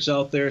intraday charts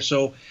out there.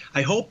 So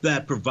I hope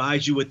that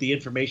provides you with the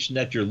information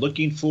that you're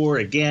looking for.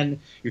 Again,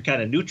 you're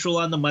kind of neutral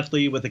on the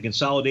monthly with a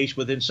consolidation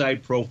with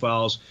inside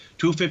profiles.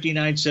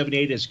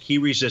 259.78 is key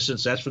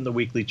resistance. That's from the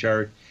weekly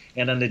chart.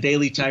 And on the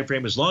daily time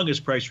frame, as long as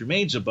price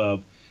remains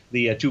above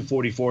the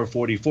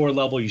 244.44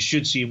 level, you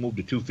should see a move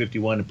to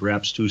 251 and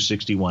perhaps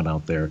 261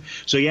 out there.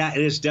 So yeah,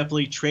 it is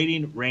definitely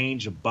trading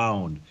range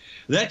bound.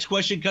 The next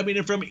question coming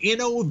in from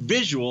Inno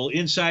Visual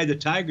inside the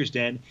Tigers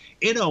Den.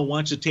 Inno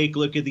wants to take a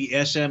look at the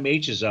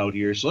SMHs out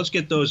here. So let's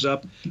get those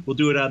up. We'll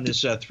do it on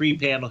this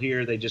 3-panel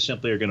here. They just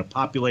simply are going to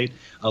populate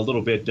a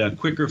little bit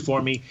quicker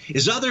for me.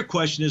 His other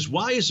question is,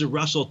 why is the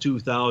Russell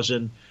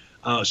 2000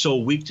 so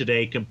weak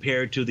today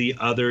compared to the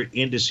other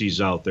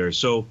indices out there?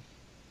 So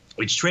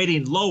it's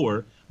trading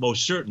lower.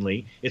 Most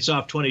certainly. It's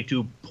off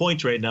 22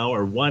 points right now,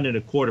 or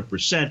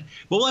 1.25%.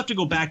 But we'll have to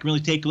go back and really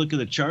take a look at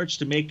the charts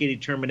to make a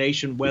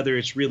determination whether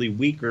it's really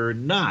weak or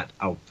not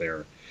out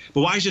there.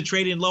 But why is it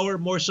trading lower?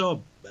 More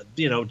so,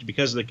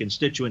 because of the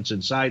constituents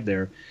inside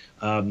there.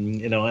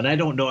 And I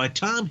don't know.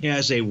 Tom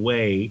has a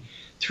way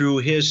through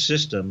his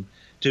system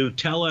to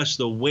tell us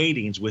the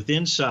weightings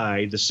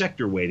the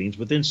sector weightings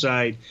within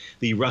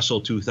the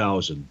Russell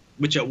 2000,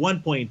 which at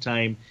one point in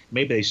time,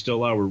 maybe they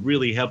still are, were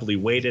really heavily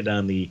weighted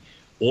on the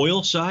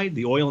oil side.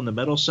 The oil and the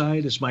metal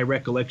side is my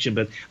recollection,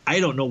 but I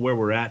don't know where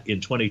we're at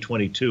in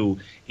 2022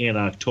 in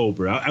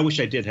October. I wish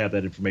I did have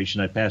that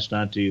information. I passed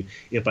on to you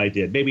if I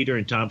did. Maybe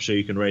during Tom's show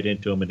you can write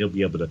into him and he'll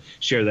be able to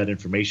share that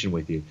information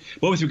with you.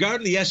 But with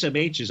regard to the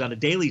SMHs on a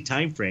daily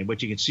time frame,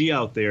 what you can see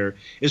out there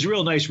is a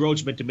real nice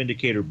Rhodes Momentum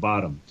Indicator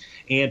bottom.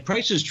 And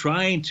price is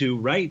trying to,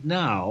 right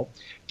now,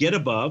 get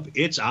above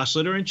its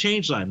oscillator and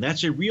change line.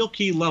 That's a real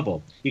key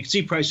level. You can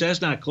see price has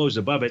not closed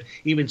above it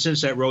even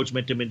since that Rhodes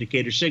Momentum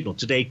Indicator signal.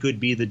 Today could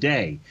be the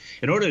day.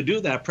 In order to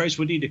do that, price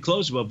would need to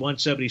close above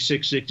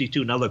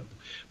 176.62. Now, look,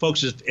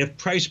 folks, if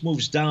price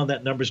moves down,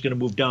 that number is going to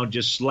move down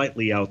just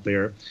slightly out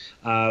there.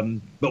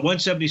 But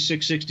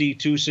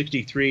 176.62,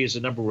 63 is the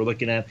number we're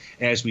looking at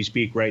as we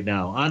speak right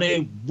now. On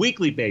a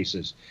weekly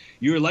basis,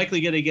 you're likely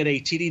going to get a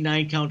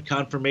TD9 count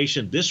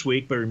confirmation this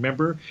week, but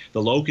remember,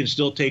 the low can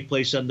still take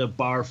place on the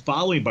bar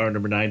following bar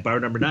number 9. Bar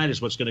number 9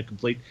 is what's going to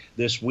complete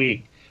this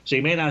week. So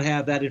you may not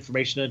have that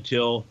information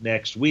until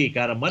next week.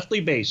 On a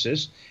monthly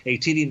basis, a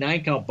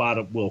TD9 count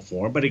bottom will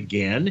form. But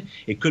again,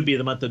 it could be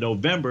the month of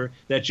November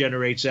that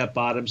generates that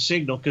bottom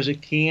signal because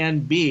it can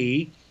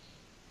be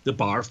the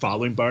bar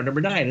following bar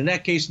number 9. In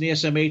that case, in the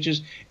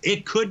SMHs,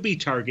 it could be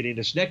targeting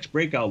this next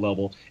breakout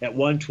level at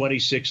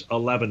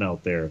 126.11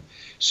 out there.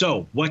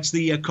 So what's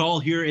the call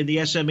here in the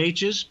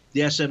SMHs?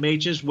 The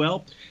SMHs,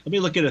 well, let me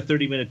look at a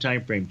 30-minute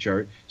time frame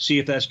chart, see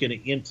if that's going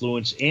to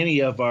influence any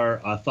of our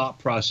thought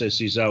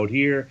processes out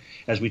here.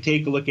 As we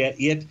take a look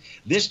at it,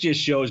 this just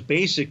shows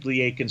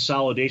basically a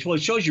consolidation. Well,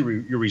 it shows you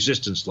your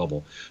resistance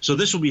level. So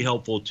this will be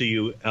helpful to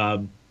you,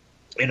 and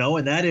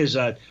that is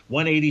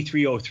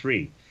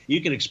 183.03. You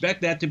can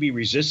expect that to be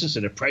resistance,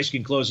 and if price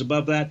can close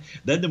above that,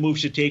 then the move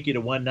should take you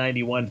to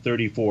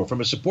 191.34.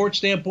 From a support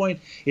standpoint,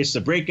 it's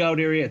the breakout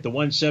area at the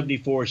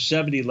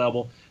 174.70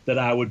 level that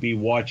I would be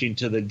watching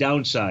to the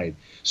downside.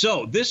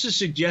 So this is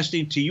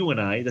suggesting to you and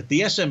I that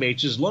the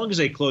SMH, as long as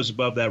they close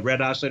above that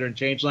red oscillator and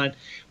change line,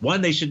 one,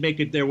 they should make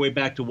it their way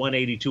back to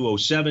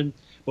 182.07.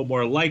 But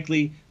more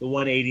likely, the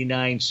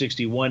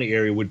 189.61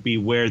 area would be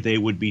where they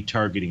would be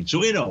targeting.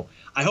 So,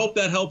 I hope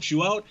that helps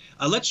you out.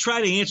 Let's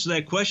try to answer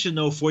that question,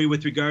 though, for you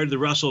with regard to the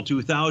Russell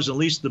 2000, at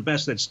least the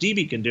best that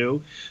Stevie can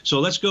do.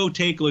 So let's go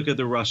take a look at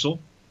the Russell.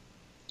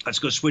 Let's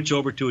go switch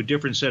over to a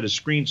different set of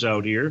screens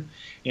out here.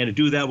 And to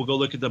do that, we'll go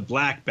look at the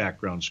black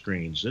background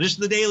screens. And this is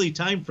the daily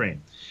time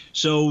frame.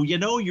 So,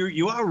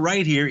 you are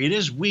right here. It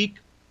is weak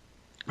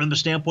from the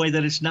standpoint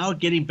that it's now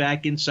getting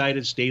back inside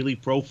its daily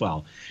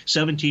profile,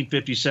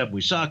 1757.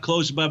 We saw a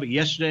close above it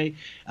yesterday.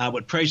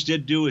 What price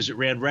did do is it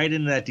ran right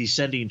into that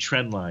descending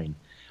trend line.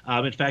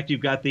 In fact,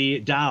 you've got the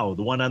Dow,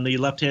 the one on the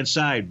left-hand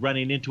side,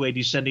 running into a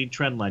descending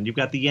trend line. You've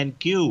got the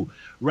NQ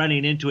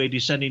running into a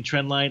descending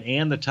trend line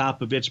and the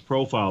top of its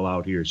profile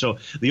out here. So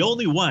the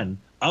only one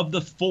of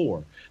the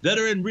four that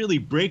are in really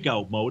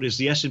breakout mode is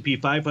the S&P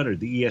 500,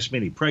 the ES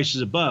Mini. Price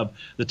is above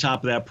the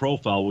top of that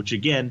profile, which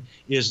again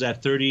is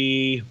that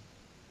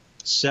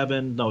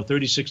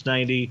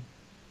 3690,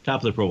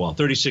 top of the profile,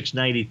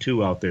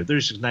 3692 out there,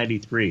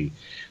 3693.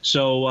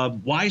 So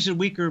why is it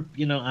weaker?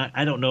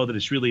 I don't know that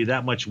it's really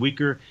that much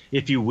weaker,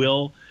 if you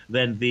will,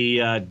 than the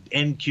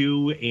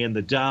NQ and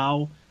the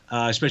Dow,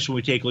 especially when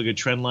we take a look at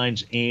trend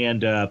lines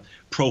and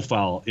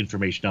profile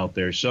information out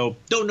there. So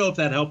don't know if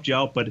that helped you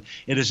out, but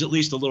it is at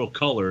least a little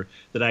color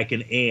that I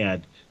can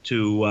add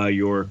to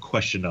your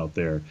question out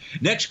there.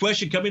 Next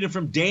question coming in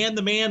from Dan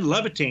the Man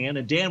Levitan,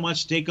 and Dan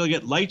wants to take a look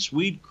at light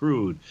sweet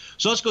crude.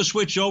 So let's go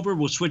switch over.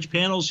 We'll switch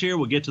panels here.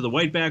 We'll get to the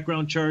white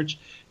background charts,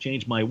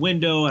 change my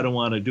window. I don't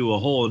want to do a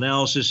whole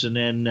analysis and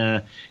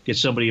then get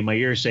somebody in my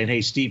ear saying, hey,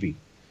 Stevie,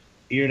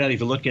 you're not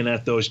even looking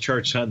at those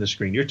charts on the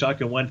screen. You're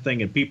talking one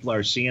thing and people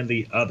are seeing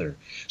the other.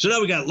 So now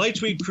we got light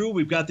sweet crude.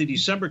 We've got the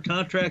December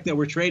contract that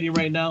we're trading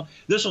right now.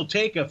 This will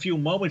take a few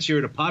moments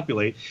here to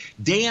populate.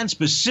 Dan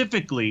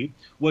specifically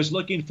was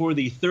looking for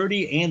the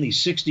 30 and the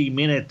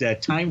 60-minute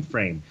time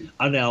frame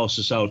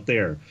analysis out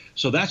there.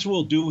 So that's what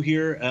we'll do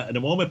here in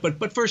a moment.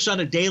 But first on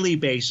a daily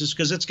basis,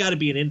 because it's got to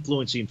be an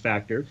influencing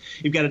factor.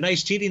 You've got a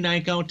nice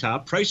TD9 count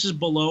top. Price is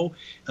below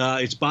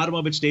its bottom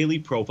of its daily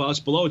profile.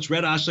 It's below its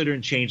red oscillator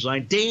and change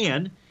line.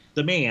 Dan,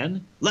 the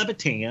man,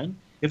 Levitan,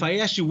 if I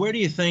asked you where do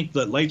you think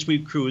the light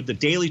sweet crude, the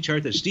daily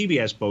chart that Stevie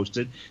has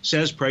posted,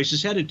 says price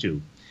is headed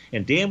to?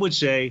 And Dan would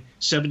say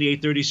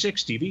 78.36,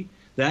 Stevie.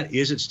 That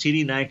is its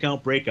TD9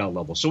 count breakout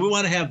level. So we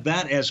want to have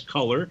that as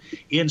color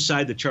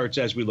inside the charts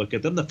as we look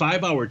at them. The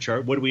 5-hour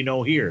chart, what do we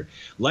know here?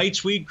 Light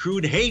sweet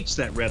crude hates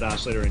that red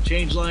oscillator and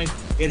change line.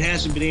 It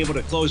hasn't been able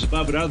to close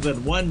above it other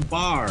than one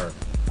bar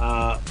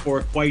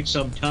for quite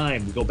some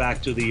time. We go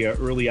back to the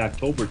early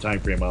October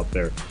timeframe out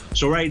there.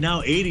 So right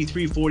now,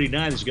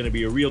 83.49 is going to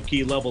be a real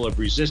key level of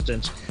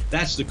resistance.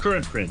 That's the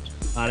current print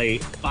on a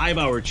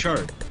 5-hour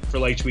chart for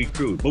light sweet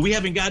crude. But we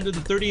haven't gotten to the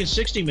 30 and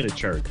 60-minute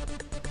chart.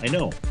 I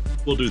know.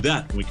 We'll do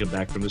that when we come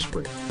back from this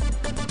break.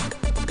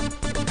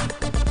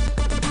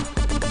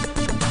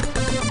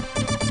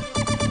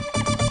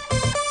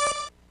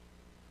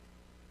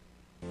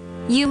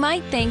 You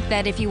might think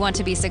that if you want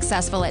to be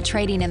successful at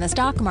trading in the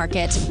stock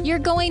market, you're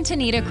going to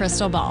need a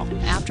crystal ball.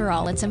 After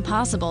all, it's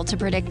impossible to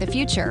predict the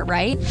future,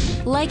 right?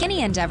 Like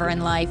any endeavor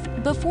in life,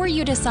 before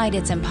you decide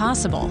it's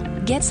impossible,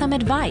 get some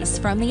advice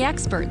from the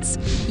experts.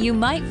 You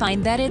might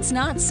find that it's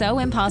not so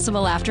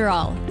impossible after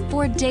all.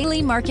 For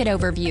daily market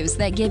overviews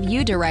that give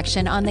you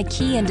direction on the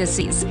key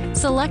indices,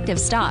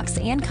 selective stocks,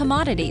 and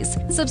commodities,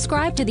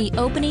 subscribe to the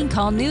Opening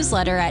Call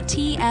newsletter at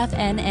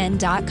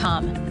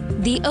TFNN.com.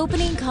 The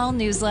Opening Call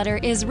newsletter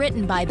is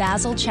written by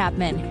Basil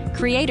Chapman,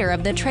 creator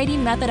of the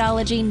trading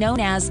methodology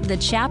known as the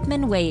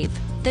Chapman Wave.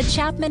 The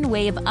Chapman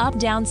Wave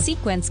up-down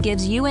sequence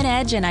gives you an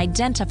edge in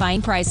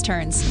identifying price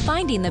turns,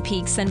 finding the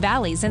peaks and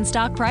valleys in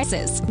stock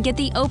prices. Get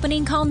the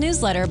Opening Call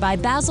newsletter by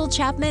Basil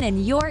Chapman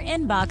in your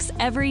inbox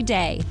every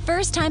day.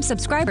 First-time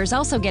subscribers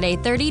also get a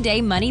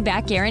 30-day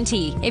money-back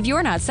guarantee. If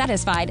you're not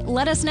satisfied,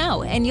 let us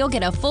know, and you'll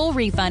get a full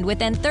refund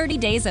within 30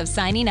 days of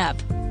signing up.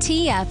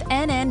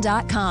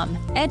 TFNN.com,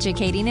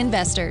 educating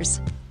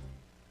investors.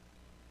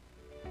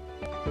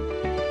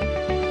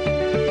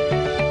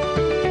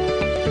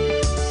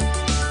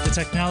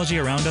 The technology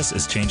around us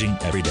is changing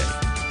every day.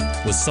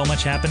 With so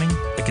much happening,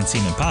 it can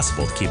seem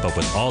impossible to keep up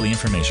with all the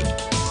information.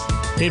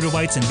 David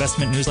White's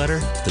investment newsletter,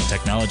 The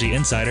Technology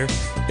Insider,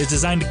 is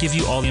designed to give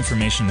you all the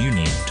information you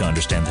need to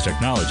understand the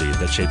technology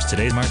that shapes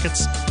today's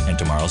markets and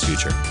tomorrow's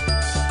future.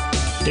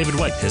 David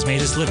White has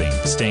made his living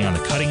staying on the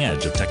cutting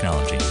edge of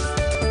technology.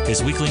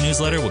 His weekly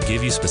newsletter will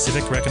give you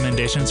specific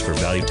recommendations for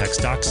value tech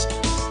stocks,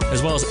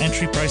 as well as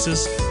entry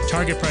prices,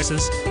 target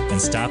prices, and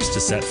stops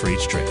to set for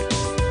each trade.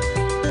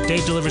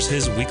 Dave delivers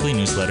his weekly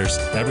newsletters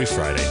every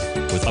Friday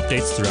with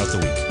updates throughout the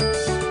week.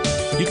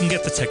 You can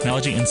get the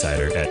Technology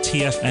Insider at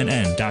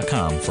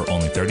TFNN.com for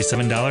only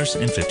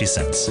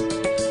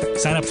 $37.50.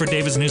 Sign up for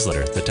David's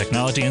newsletter, The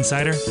Technology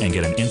Insider, and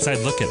get an inside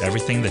look at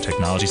everything the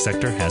technology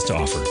sector has to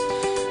offer.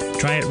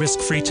 Try it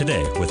risk-free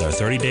today with our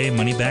 30-day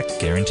money-back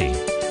guarantee.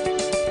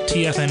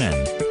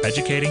 TFNN,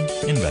 educating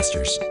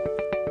investors.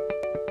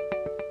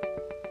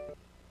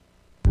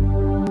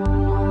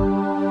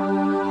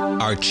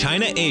 Are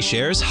China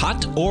A-shares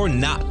hot or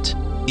not?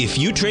 If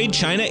you trade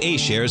China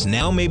A-shares,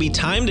 now may be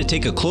time to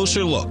take a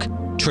closer look.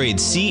 Trade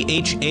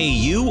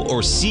CHAU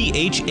or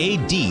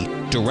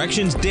CHAD,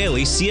 Directions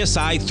Daily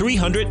CSI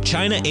 300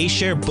 China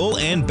A-share Bull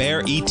and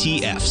Bear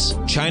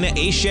ETFs. China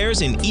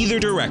A-shares in either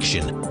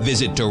direction.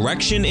 Visit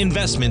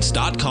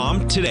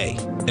directioninvestments.com today.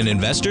 An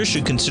investor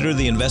should consider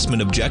the investment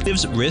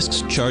objectives,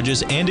 risks,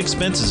 charges, and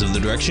expenses of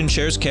the Direction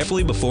shares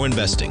carefully before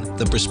investing.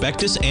 The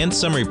prospectus and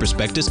summary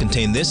prospectus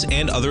contain this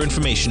and other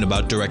information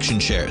about Direction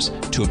shares.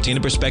 To obtain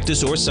a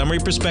prospectus or summary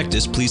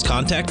prospectus, please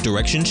contact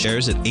Direction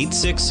shares at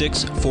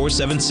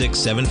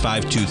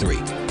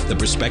 866-476-7523. The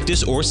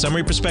prospectus or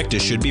summary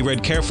prospectus should be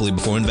read carefully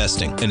before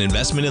investing. An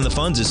investment in the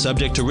funds is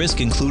subject to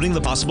risk, including the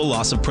possible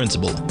loss of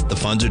principal. The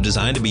funds are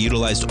designed to be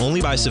utilized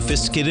only by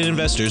sophisticated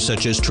investors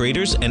such as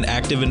traders and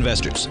active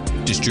investors.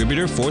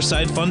 Distributor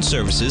Foreside Fund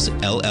Services,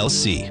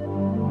 LLC.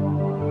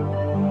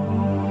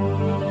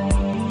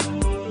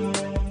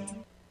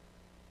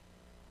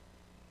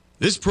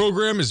 This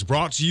program is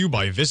brought to you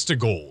by Vista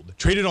Gold,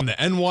 traded on the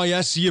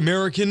NYSE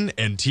American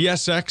and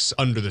TSX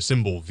under the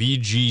symbol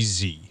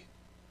VGZ.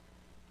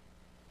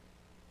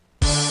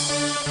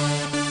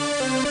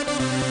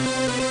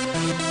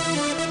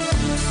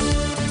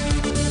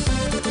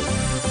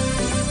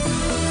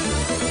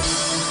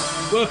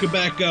 Welcome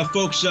back,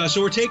 folks.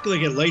 So we're taking a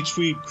look at light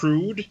sweet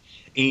crude.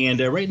 And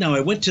right now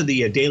I went to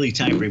the daily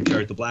time frame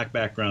chart, the black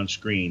background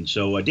screen.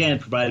 So Dan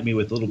provided me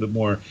with a little bit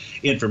more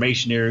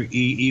information here.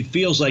 He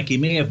feels like he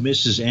may have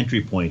missed his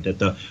entry point at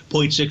the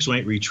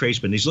 0.618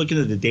 retracement. He's looking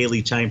at the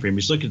daily time frame.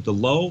 He's looking at the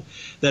low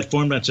that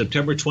formed on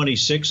September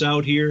 26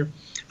 out here.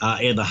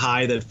 And the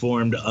high that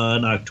formed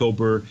on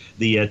October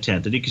the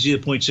 10th. And you can see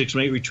the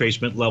 0.618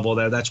 retracement level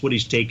there. That's what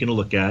he's taking a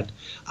look at.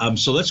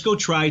 So let's go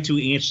try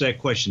to answer that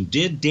question.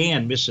 Did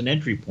Dan miss an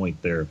entry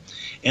point there?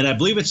 And I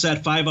believe it's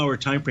that 5-hour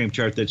time frame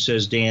chart that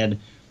says, Dan,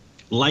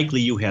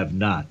 likely you have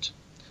not.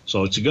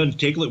 So it's going to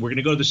take a look. We're going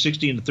to go to the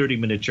 60 and the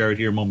 30-minute chart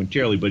here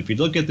momentarily. But if you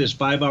look at this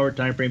 5-hour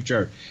time frame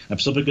chart, I'm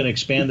simply going to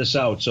expand this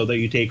out so that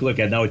you take a look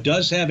at it. Now, it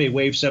does have a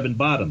wave 7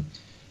 bottom.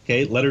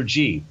 Okay, letter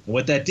G. And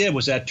what that did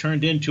was that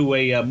turned into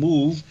a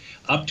move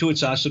up to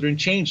its oscillator and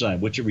change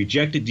line, which it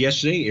rejected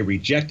yesterday. It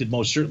rejected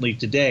most certainly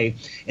today,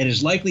 and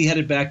is likely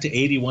headed back to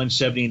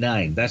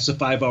 81.79. That's the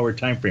 5-hour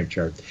time frame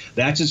chart.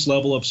 That's its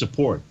level of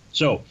support.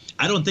 So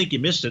I don't think you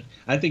missed it.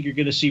 I think you're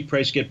going to see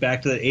price get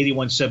back to that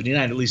 81.79.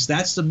 At least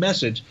that's the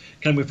message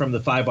coming from the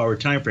 5-hour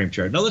time frame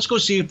chart. Now let's go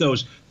see if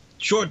those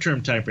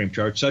short-term time frame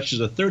charts, such as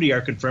the 30,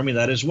 are confirming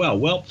that as well.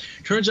 Well,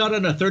 turns out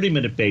on a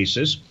 30-minute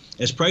basis,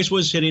 as price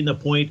was hitting the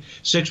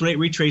 0.618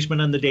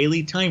 retracement on the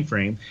daily time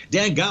frame,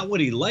 Dan got what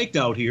he liked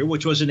out here,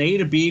 which was an A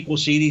to B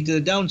equals CD to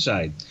the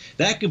downside.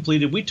 That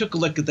completed. We took a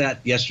look at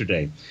that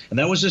yesterday, and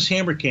that was this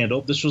hammer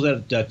candle. This was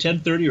at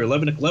 10:30 or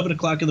 11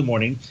 o'clock in the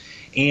morning,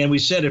 and we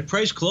said if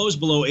price closed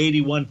below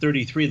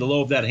 81.33, the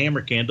low of that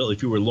hammer candle,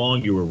 if you were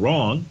long, you were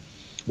wrong.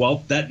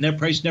 Well, that net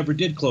price never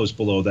did close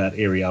below that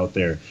area out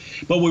there.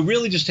 But what we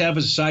really just have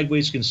is a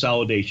sideways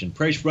consolidation.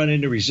 Price run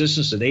into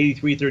resistance at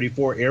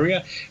 83.34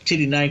 area,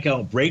 TD9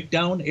 count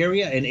breakdown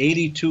area, and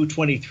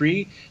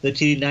 82.23, the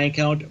TD9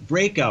 count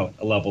breakout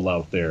level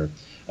out there.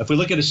 If we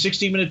look at a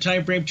 60-minute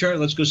time frame chart,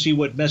 let's go see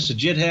what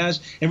message it has.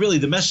 And really,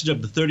 the message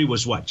of the 30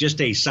 was what?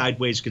 Just a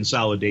sideways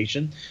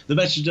consolidation. The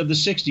message of the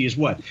 60 is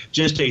what?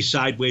 Just a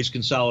sideways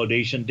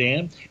consolidation,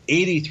 Dan.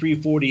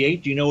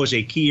 83.48, you know, is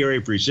a key area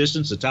of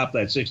resistance, the top of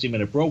that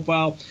 60-minute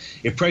profile.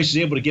 If price is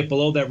able to get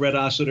below that red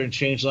oscillator and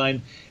change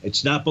line,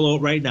 it's not below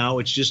it right now.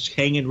 It's just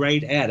hanging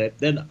right at it.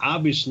 Then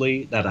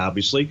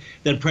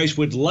then price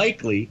would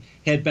likely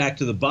head back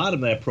to the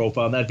bottom of that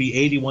profile, and that'd be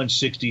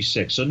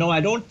 81.66. So no,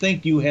 I don't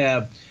think you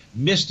have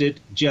missed it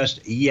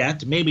just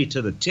yet, maybe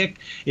to the tick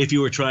if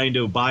you were trying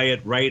to buy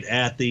it right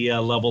at the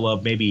level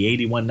of maybe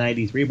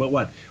 81.93. But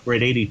what? We're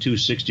at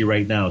 82.60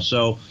 right now.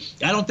 So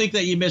I don't think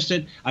that you missed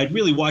it. I'd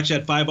really watch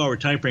that 5-hour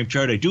time frame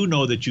chart. I do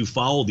know that you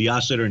follow the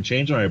oscillator and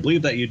change line. I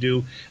believe that you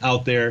do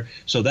out there.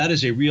 So that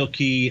is a real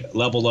key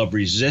level of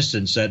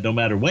resistance that no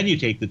matter when you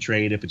take the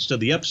trade, if it's to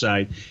the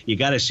upside, you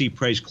got to see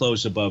price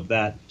close above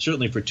that,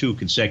 certainly for 2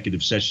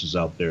 consecutive sessions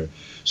out there.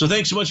 So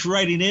thanks so much for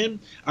writing in.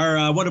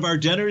 Our one of our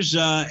dinners,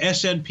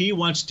 SNP,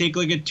 wants to take a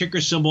look at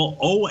ticker symbol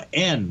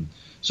ON.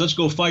 So let's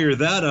go fire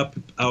that up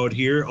out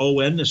here.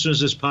 ON, as soon as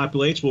this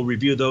populates, we'll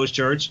review those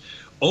charts.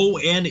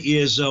 ON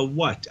is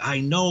what? I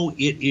know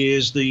it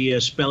is the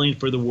spelling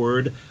for the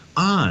word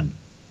on.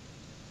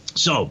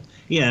 So,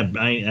 yeah,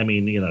 I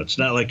mean, it's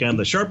not like I'm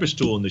the sharpest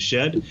tool in the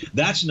shed.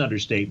 That's an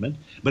understatement.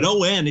 But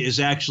ON is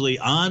actually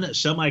on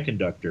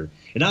semiconductor.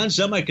 And on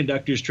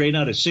semiconductor is trading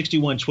out at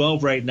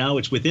 61.12 right now.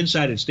 It's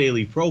inside its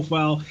daily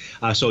profile.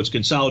 So it's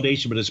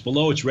consolidation, but it's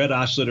below its red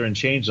oscillator and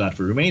change line. If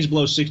it remains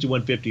below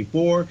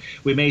 61.54,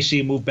 we may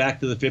see it move back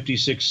to the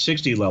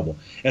 56.60 level.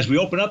 As we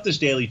open up this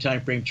daily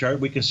time frame chart,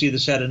 we can see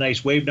this had a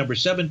nice wave number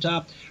 7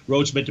 top,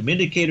 Rhodes momentum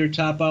indicator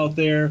top out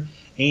there.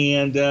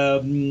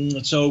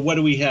 And so what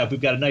do we have?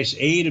 We've got a nice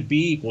A to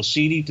B equals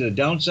CD to the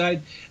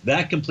downside.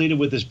 That completed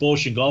with this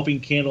bullish engulfing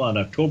candle on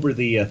October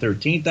the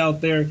 13th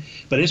out there.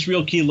 But its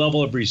real key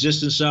level of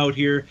resistance out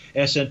here,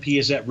 S&P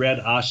is at red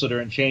oscillator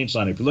and change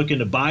line. If you're looking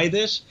to buy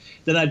this,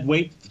 then I'd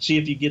wait, see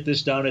if you get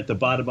this down at the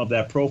bottom of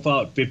that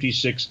profile at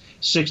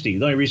 56.60.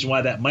 The only reason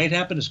why that might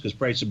happen is because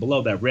price is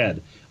below that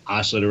red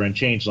oscillator and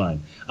change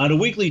line. On a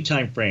weekly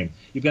time frame,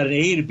 you've got an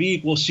A to B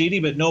equals CD,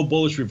 but no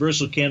bullish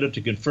reversal candle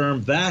to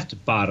confirm that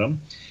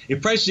bottom.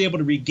 If price is able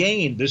to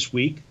regain this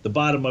week the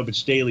bottom of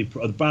its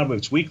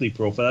weekly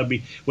profile,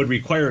 that would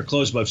require a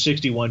close above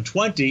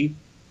 61.20.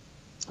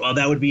 Well,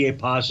 that would be a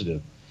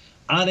positive.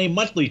 On a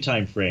monthly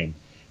time frame,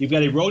 you've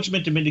got a Rhodes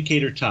momentum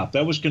indicator top.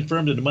 That was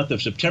confirmed in the month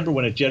of September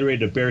when it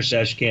generated a bear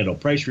sash candle.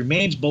 Price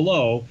remains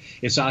below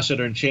its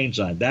oscillator and change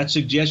line. That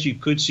suggests you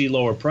could see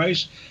lower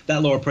price.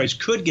 That lower price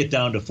could get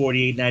down to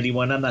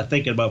 48.91. I'm not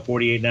thinking about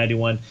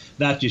 48.91,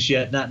 not just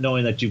yet, not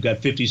knowing that you've got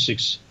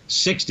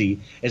 56.60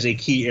 as a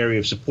key area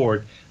of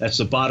support. That's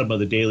the bottom of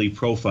the daily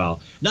profile.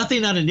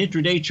 Nothing on an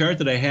intraday chart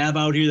that I have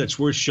out here that's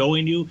worth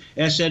showing you,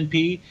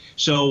 S&P.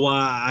 So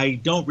I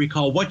don't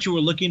recall what you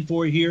were looking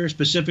for here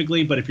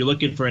specifically, but if you're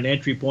looking for an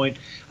entry point,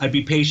 I'd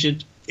be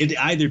patient. It'd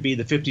either be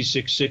the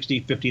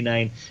 56.60,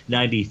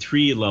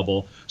 59.93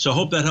 level. So I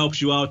hope that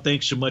helps you out.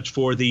 Thanks so much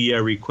for the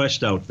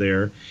request out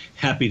there.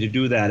 Happy to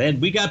do that.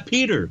 And we got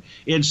Peter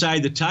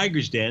inside the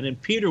Tiger's Den,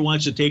 and Peter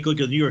wants to take a look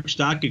at the New York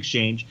Stock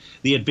Exchange,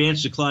 the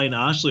advanced decline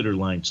oscillator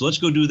line. So let's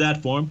go do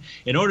that for him.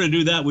 In order to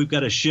do that, we've got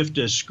to shift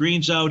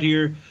screens out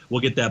here.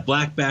 We'll get that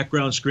black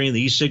background screen,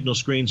 the e-signal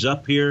screens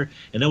up here,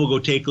 and then we'll go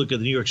take a look at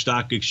the New York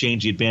Stock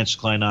Exchange, the advanced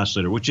decline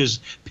oscillator, which is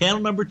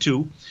panel number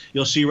 2.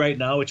 You'll see right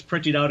now it's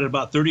printing out at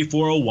about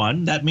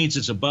 3401. That means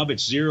it's above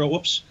its 0.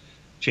 Whoops.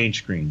 Change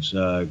screens.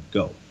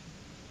 Go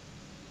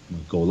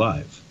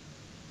live.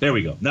 There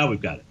we go. Now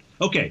we've got it.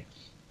 Okay.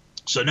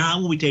 So now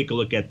when we take a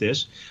look at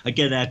this,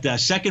 again, that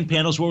second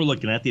panel is what we're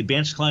looking at, the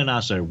advanced decline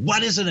oscillator.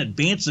 What is an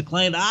advanced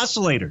decline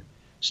oscillator,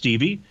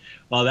 Stevie?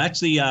 Well, that's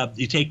the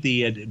you take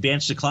the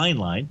advanced decline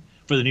line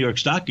for the New York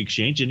Stock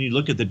Exchange, and you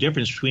look at the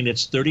difference between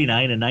its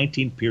 39 and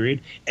 19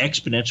 period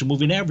exponential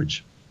moving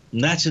average.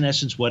 And that's in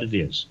essence what it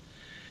is.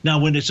 Now,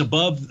 when it's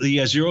above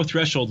the 0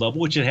 threshold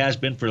level, which it has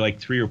been for like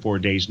 3 or 4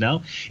 days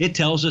now, it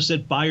tells us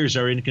that buyers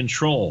are in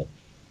control.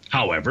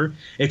 However,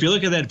 if you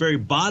look at that very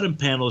bottom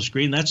panel of the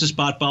screen, that's the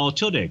spot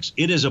volatility index.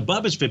 It is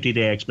above its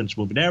 50-day exponential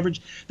moving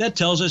average. That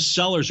tells us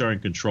sellers are in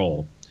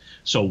control.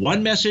 So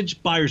one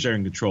message, buyers are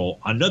in control.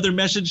 Another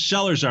message,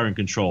 sellers are in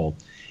control.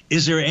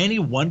 Is there any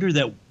wonder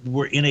that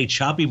we're in a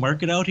choppy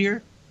market out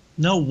here?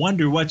 No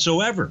wonder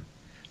whatsoever.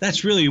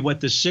 That's really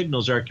what the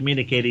signals are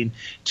communicating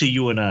to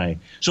you and I.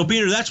 So,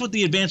 Peter, that's what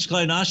the advanced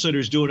decline oscillator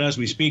is doing as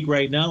we speak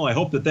right now. I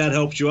hope that that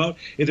helps you out.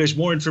 If there's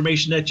more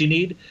information that you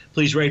need,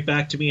 please write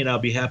back to me, and I'll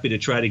be happy to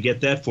try to get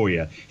that for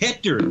you.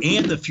 Hector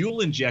and the fuel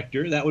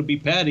injector, that would be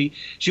Patty,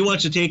 she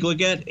wants to take a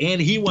look at,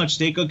 and he wants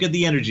to take a look at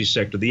the energy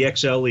sector, the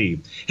XLE.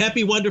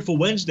 Happy Wonderful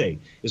Wednesday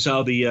is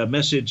how the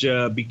message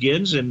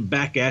begins, and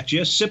back at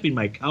you, sipping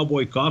my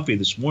cowboy coffee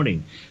this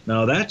morning.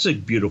 Now, that's a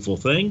beautiful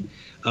thing.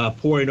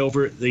 Pouring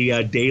over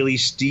the daily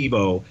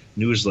Steve-O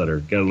newsletter.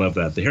 Gotta love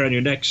that. The hair on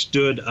your neck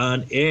stood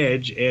on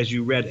edge as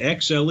you read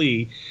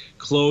XLE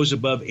close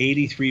above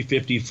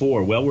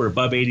 83.54. Well, we're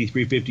above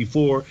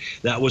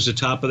 83.54. That was the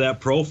top of that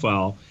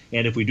profile.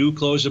 And if we do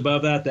close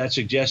above that, that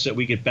suggests that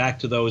we get back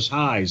to those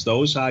highs.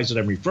 Those highs that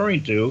I'm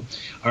referring to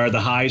are the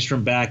highs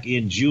from back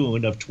in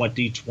June of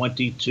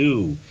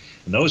 2022.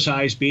 And those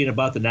highs being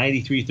about the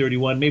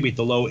 93.31, maybe at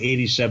the low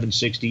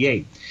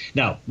 87.68.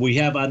 Now, we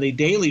have on the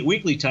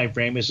weekly time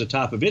frame as the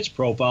top of its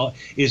profile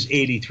is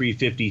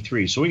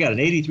 83.53. So we got an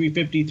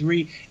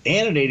 83.53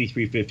 and an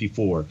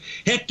 83.54.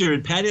 Hector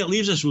and Patty, it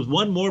leaves us with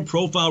one more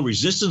profile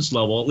resistance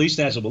level, at least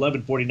as of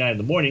 11:49 in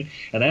the morning,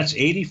 and that's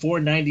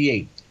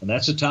 84.98. And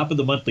that's the top of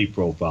the monthly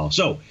profile.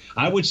 So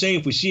I would say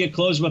if we see a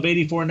close above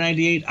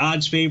 84.98,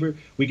 odds favor,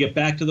 we get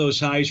back to those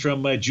highs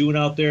from June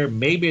out there.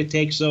 Maybe it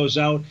takes those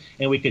out,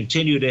 and we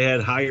continue to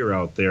head higher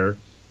out there.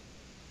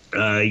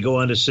 You go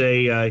on to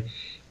say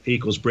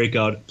equals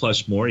breakout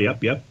plus more.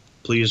 Yep.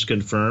 Please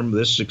confirm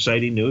this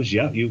exciting news.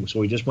 Yeah, so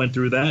we just went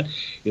through that.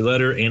 Your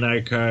letter in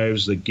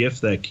archives, the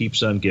gift that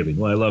keeps on giving.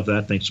 Well, I love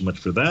that. Thanks so much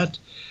for that.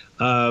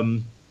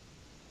 And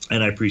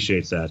I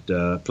appreciate that.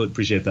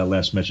 Appreciate that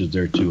last message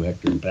there too,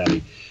 Hector and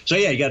Patty. So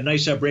yeah, you got a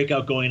nice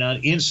breakout going on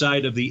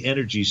inside of the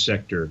energy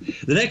sector.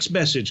 The next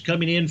message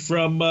coming in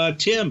from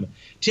Tim.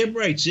 Tim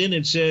writes in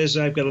and says,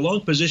 I've got a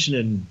long position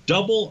in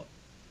double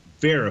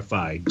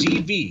verified.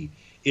 DV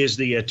is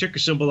the ticker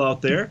symbol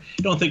out there.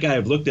 I don't think I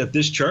have looked at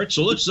this chart,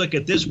 so let's look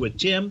at this with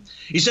Tim.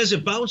 He says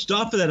it bounced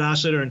off of that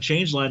oscillator and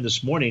change line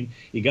this morning.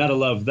 You got to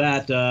love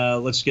that.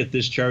 Let's get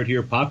this chart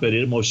here, pop it.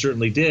 It most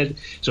certainly did.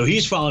 So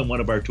he's following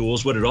one of our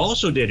tools. What it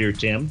also did here,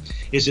 Tim,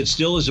 is it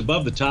still is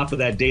above the top of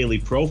that daily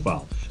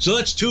profile. So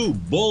that's two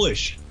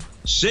bullish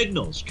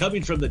signals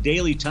coming from the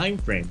daily time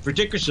frame for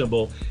ticker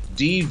symbol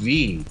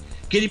DV.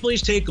 Can you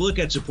please take a look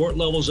at support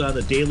levels on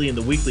the daily and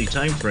the weekly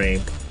time frame?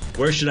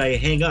 Where should I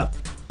hang up?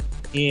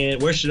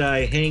 And where should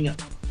I hang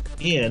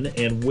in,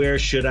 and where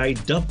should I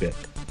dump it?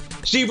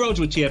 Steve Rhodes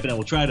with TFNN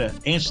will try to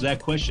answer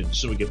that question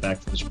so we get back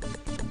to this break.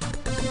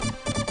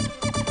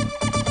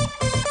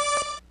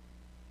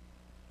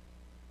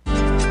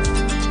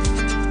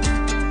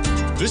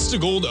 Vista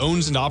Gold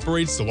owns and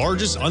operates the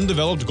largest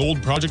undeveloped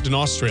gold project in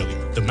Australia,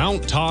 the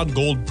Mount Todd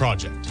Gold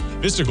Project.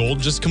 Vista Gold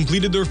just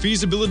completed their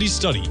feasibility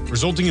study,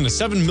 resulting in a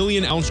 7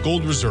 million ounce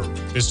gold reserve.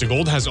 Vista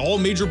Gold has all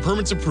major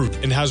permits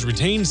approved and has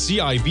retained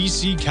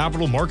CIBC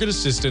capital market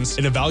assistance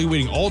in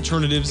evaluating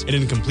alternatives and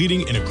in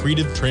completing an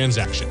accretive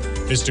transaction.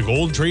 Vista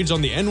Gold trades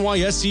on the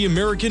NYSE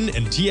American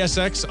and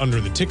TSX under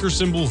the ticker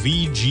symbol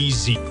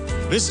VGZ.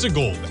 Vista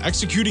Gold,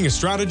 executing a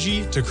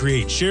strategy to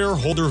create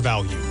shareholder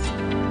value.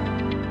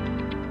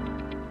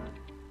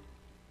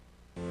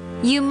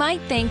 You might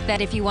think that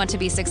if you want to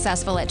be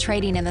successful at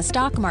trading in the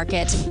stock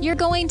market, you're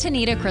going to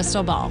need a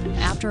crystal ball.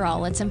 After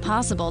all, it's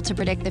impossible to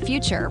predict the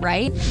future,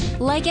 right?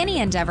 Like any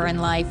endeavor in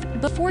life,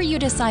 before you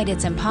decide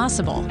it's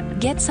impossible,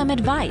 get some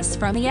advice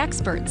from the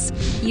experts.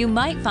 You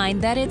might find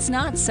that it's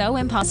not so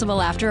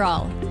impossible after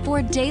all.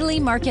 For daily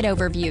market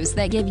overviews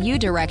that give you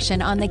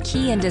direction on the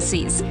key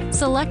indices,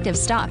 selective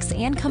stocks,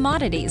 and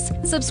commodities,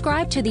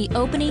 subscribe to the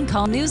Opening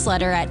Call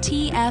newsletter at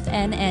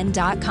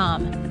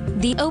TFNN.com.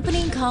 The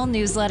Opening Call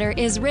newsletter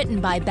is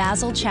written by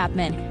Basil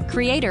Chapman,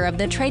 creator of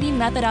the trading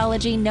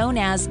methodology known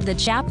as the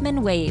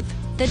Chapman Wave.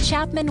 The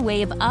Chapman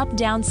Wave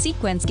up-down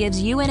sequence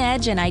gives you an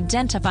edge in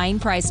identifying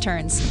price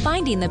turns,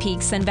 finding the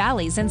peaks and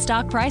valleys in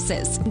stock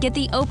prices. Get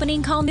the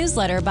Opening Call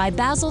newsletter by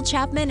Basil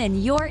Chapman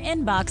in your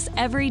inbox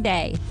every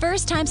day.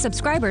 First-time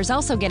subscribers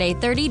also get a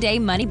 30-day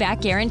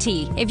money-back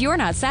guarantee. If you're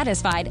not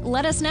satisfied,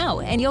 let us know,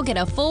 and you'll get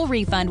a full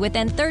refund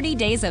within 30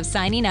 days of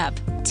signing up.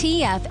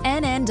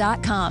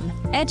 TFNN.com,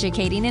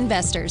 educating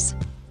investors.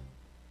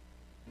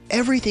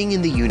 Everything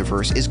in the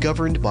universe is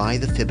governed by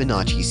the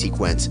Fibonacci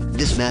sequence.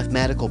 This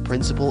mathematical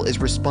principle is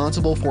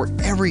responsible for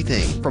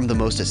everything from the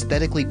most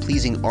aesthetically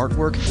pleasing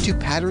artwork to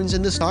patterns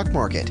in the stock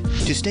market.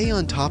 To stay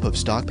on top of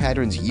stock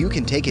patterns you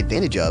can take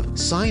advantage of,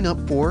 sign up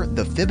for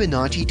the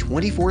Fibonacci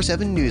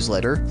 24/7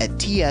 newsletter at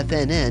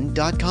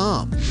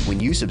TFNN.com.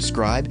 When you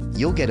subscribe,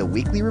 you'll get a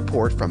weekly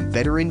report from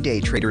veteran day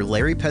trader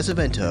Larry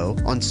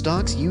Pesavento on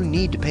stocks you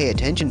need to pay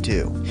attention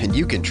to. And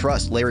you can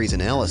trust Larry's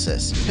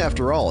analysis.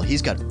 After all,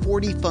 he's got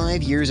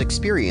 45 years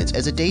experience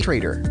as a day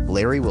trader.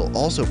 Larry will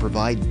also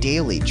provide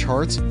daily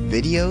charts,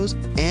 videos,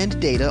 and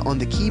data on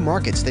the key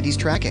markets that he's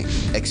tracking.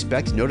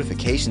 Expect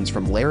notifications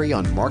from Larry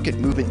on market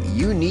movement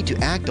you need to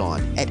act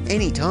on at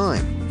any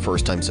time.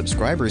 First-time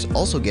subscribers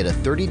also get a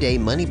 30-day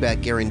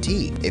money-back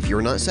guarantee. If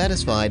you're not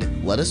satisfied,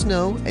 let us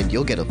know and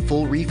you'll get a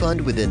full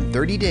refund within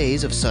 30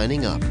 days of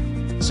signing up.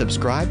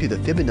 Subscribe to the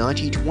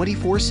Fibonacci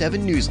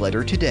 24/7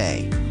 newsletter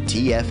today.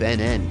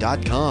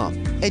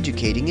 TFNN.com,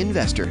 educating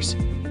investors.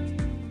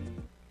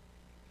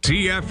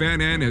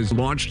 TFNN has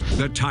launched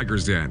the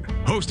Tiger's Den.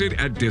 Hosted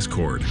at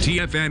Discord,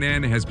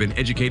 TFNN has been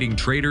educating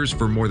traders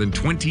for more than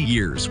 20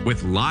 years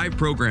with live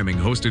programming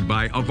hosted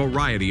by a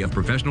variety of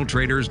professional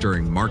traders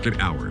during market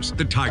hours.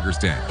 The Tiger's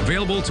Den,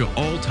 available to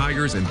all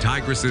tigers and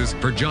tigresses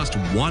for just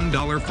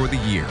 $1 for the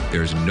year.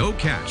 There's no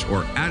catch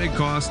or added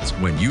costs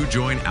when you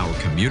join our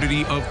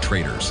community of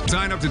traders.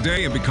 Sign up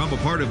today and become a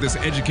part of this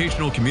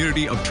educational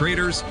community of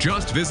traders.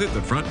 Just visit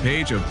the front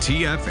page of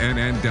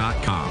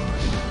TFNN.com.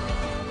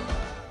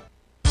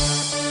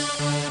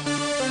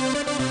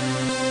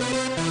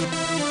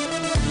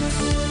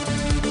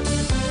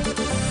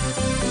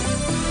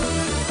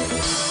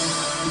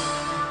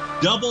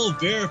 Double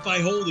verify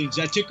holdings,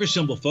 that ticker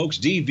symbol, folks,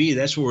 DV.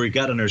 That's what we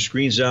got on our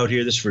screens out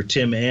here. This is for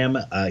Tim M.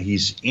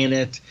 He's in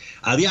it.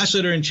 The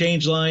oscillator and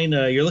change line,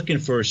 you're looking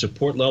for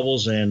support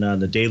levels and on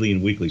the daily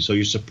and weekly. So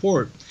your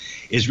support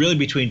is really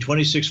between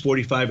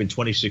 26.45 and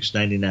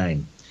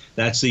 26.99.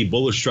 That's the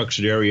bullish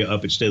structured area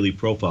of its daily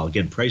profile.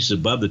 Again, price is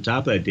above the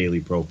top of that daily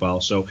profile.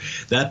 So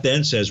that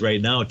then says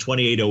right now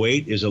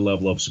 2808 is a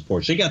level of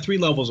support. So you got 3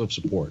 levels of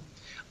support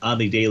on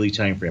the daily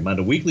time frame. On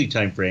the weekly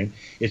time frame,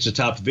 it's the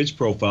top of its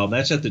profile, and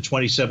that's at the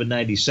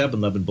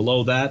 2797 level.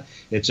 Below that,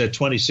 it's at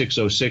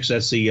 2606.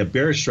 That's the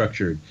bearish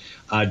structured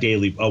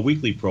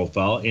weekly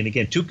profile. And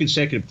again, 2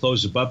 consecutive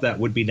closes above that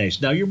would be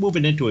nice. Now you're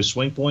moving into a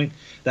swing point.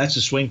 That's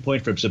a swing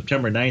point from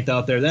September 9th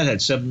out there. That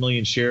had 7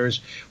 million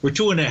shares. We're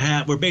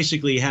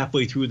basically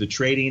halfway through the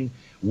trading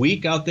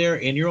week out there,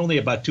 and you're only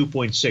about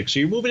 2.6. So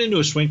you're moving into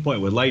a swing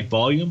point with light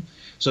volume.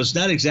 So it's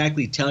not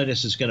exactly telling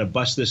us it's going to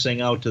bust this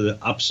thing out to the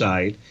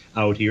upside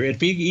out here.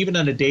 And even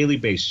on a daily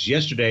basis,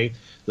 yesterday,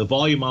 the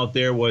volume out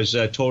there was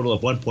a total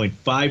of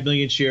 1.5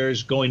 million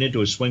shares going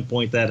into a swing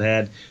point that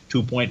had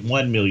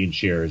 2.1 million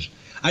shares.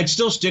 I'd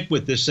still stick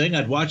with this thing.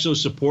 I'd watch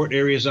those support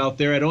areas out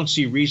there. I don't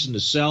see reason to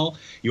sell.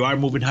 You are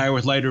moving higher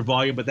with lighter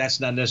volume, but that's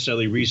not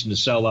necessarily reason to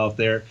sell out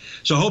there.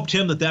 So I hope,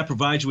 Tim, that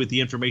provides you with the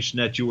information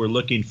that you were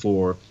looking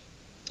for.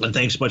 And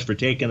thanks so much for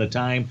taking the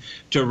time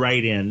to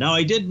write in. Now,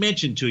 I did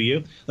mention to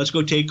you, let's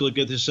go take a look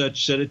at this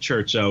set of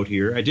charts out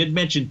here. I did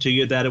mention to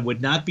you that it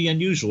would not be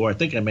unusual, or I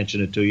think I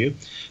mentioned it to you,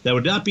 that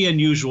would not be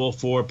unusual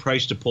for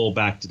price to pull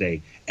back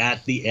today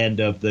at the end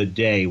of the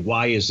day.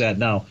 Why is that?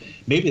 Now,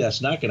 maybe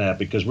that's not going to happen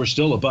because we're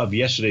still above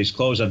yesterday's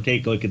close. I'm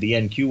taking a look at the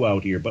NQ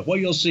out here. But what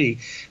you'll see,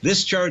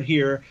 this chart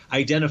here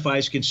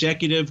identifies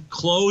consecutive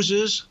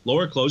closes,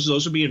 lower closes,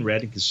 those would be in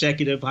red, and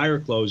consecutive higher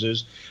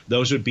closes,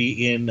 those would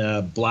be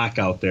in black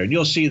out there. And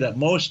you'll see that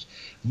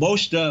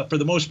for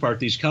the most part,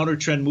 these counter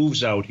trend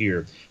moves out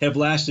here have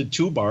lasted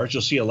 2 bars.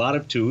 You'll see a lot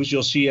of 2s.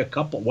 You'll see a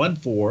couple, 1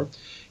 4.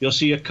 You'll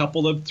see a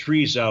couple of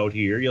 3s out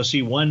here. You'll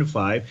see 1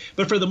 5.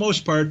 But for the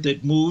most part,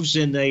 that moves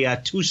in a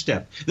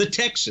 2-step, the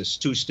Texas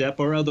 2-step,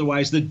 or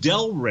otherwise the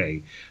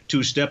Delray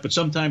 2-step. But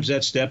sometimes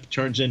that step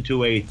turns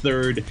into a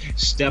 3rd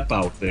step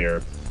out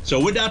there. So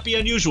it would not be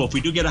unusual if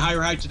we do get a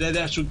higher high today.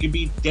 That's what could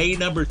be day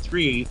number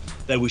 3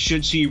 that we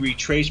should see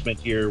retracement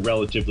here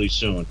relatively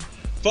soon.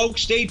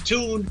 Folks, stay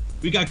tuned.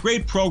 We got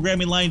great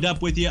programming lined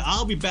up with you.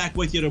 I'll be back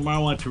with you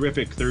tomorrow on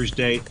Terrific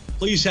Thursday.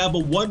 Please have a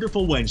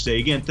wonderful Wednesday.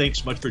 Again, thanks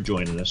so much for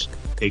joining us.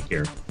 Take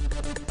care.